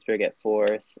have Pittsburgh at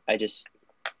 4th. I just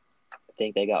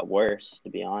think they got worse,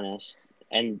 to be honest.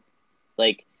 And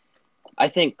like, I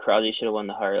think Crosby should have won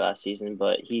the Hart last season,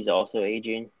 but he's also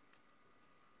aging.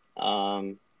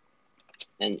 And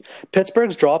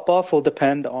Pittsburgh's drop off will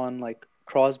depend on like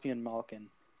Crosby and Malkin.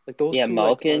 Like those two. Yeah,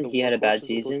 Malkin, he had a bad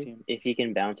season. If he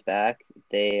can bounce back,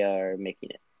 they are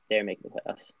making it. They're making the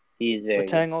playoffs. He's very.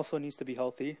 Letang also needs to be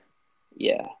healthy.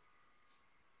 Yeah.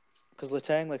 Because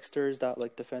Letang like stirs that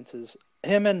like defenses.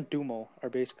 Him and Dumo are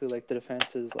basically like the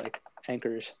defenses like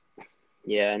anchors.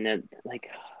 Yeah, and then like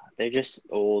they're just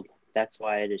old. That's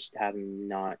why I just have them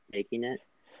not making it.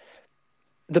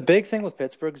 The big thing with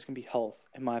Pittsburgh is going to be health,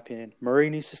 in my opinion. Murray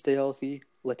needs to stay healthy.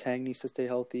 Letang needs to stay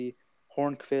healthy.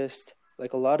 Hornqvist,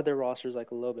 like a lot of their rosters,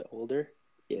 like a little bit older.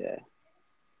 Yeah.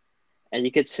 And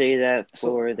you could say that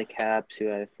for the Caps, who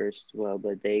had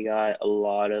but they got a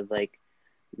lot of like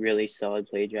really solid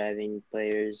play driving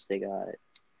players. They got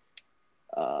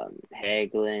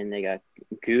Hagelin. They got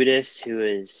Gudis, who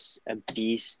is a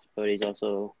beast, but he's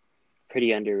also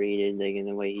pretty underrated, like in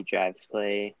the way he drives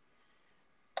play.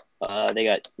 They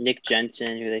got Nick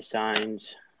Jensen, who they signed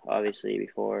obviously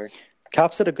before.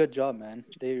 Caps did a good job, man.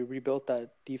 They rebuilt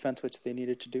that defense, which they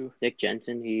needed to do. Nick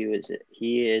Jensen, he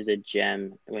is a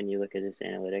gem when you look at his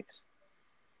analytics.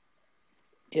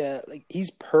 Yeah, like he's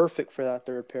perfect for that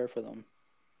third pair for them.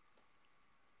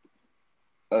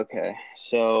 Okay,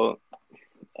 so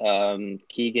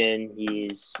Keegan,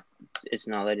 it's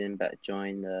not letting him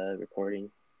join the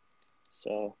recording.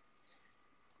 So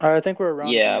All right, I think we're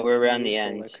around. yeah, the end we're around anyways, the so,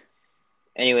 end. like,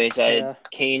 Anyways, I yeah. had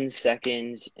Canes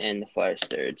seconds and the Flyers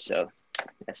third. So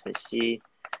that's my C.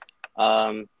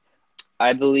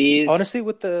 I believe Honestly,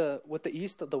 with the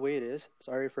East the way it is.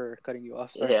 Sorry for cutting you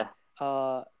off. Sorry.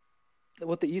 yeah.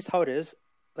 With the East how it is,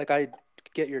 like I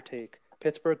get your take.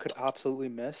 Pittsburgh could absolutely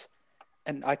miss,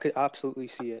 and I could absolutely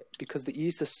see it because the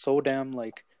East is so damn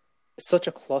like it's such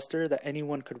a cluster that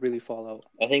anyone could really fall out.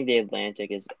 I think the Atlantic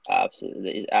is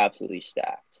absolutely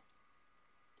stacked.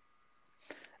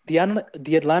 The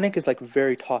Atlantic is like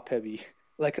very top heavy.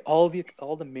 Like all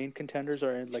the main contenders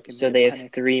are in So the they have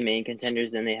Atlantic. 3 main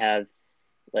contenders, then they have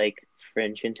like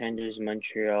fringe contenders: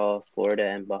 Montreal, Florida,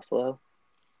 and Buffalo.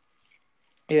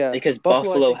 Yeah, Because Buffalo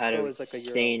I Buffalo think had an still is like a year out.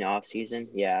 insane offseason.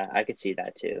 Yeah, I could see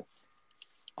that too.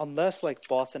 Unless like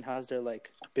Boston has their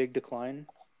like big decline,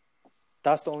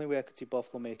 that's the only way I could see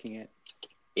Buffalo making it.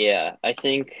 Yeah, I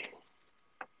think.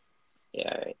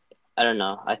 Yeah, I don't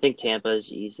know. I think Tampa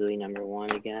is easily number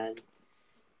 1 again.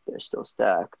 They're still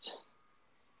stacked.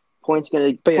 But yeah, Point's gonna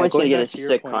going get back a to your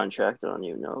sick point, contract. I don't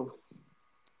even know.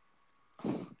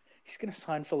 he's gonna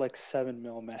sign for like $7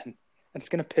 million, man, and it's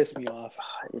gonna piss me off.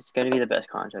 It's gonna be the best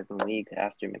contract in the league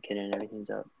after McKinnon and everything's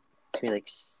up. It's gonna be like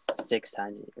 6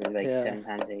 times or like Yeah. 7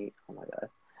 times 8. Oh my god.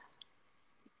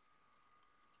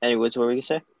 Anyways, what were we gonna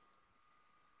say?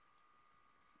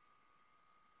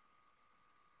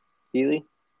 Healy?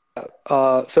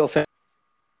 Phil,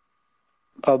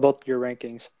 about your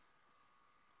rankings.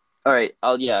 All right.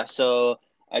 So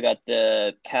I got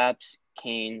the Caps,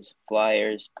 Canes,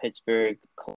 Flyers, Pittsburgh.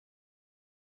 All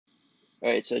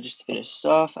right. So just to finish this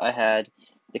off, I had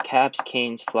the Caps,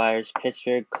 Canes, Flyers,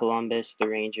 Pittsburgh, Columbus, the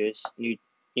Rangers, New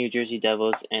Jersey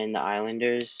Devils, and the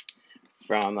Islanders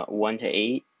from 1 to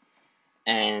 8.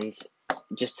 And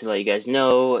just to let you guys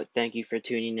know, thank you for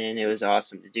tuning in. It was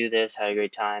awesome to do this. Had a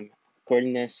great time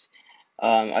recording this.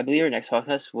 I believe our next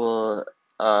podcast will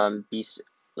be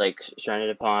like surrounded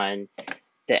upon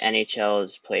the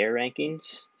NHL's player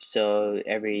rankings. So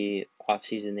every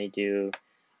offseason they do,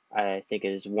 I think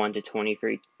it is 1 to 20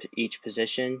 for each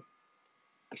position.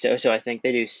 So I think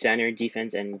they do center,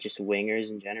 defense, and just wingers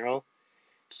in general.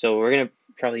 So we're gonna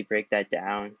probably break that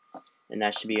down, and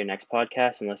that should be your next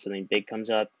podcast unless something big comes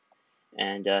up.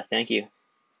 And thank you.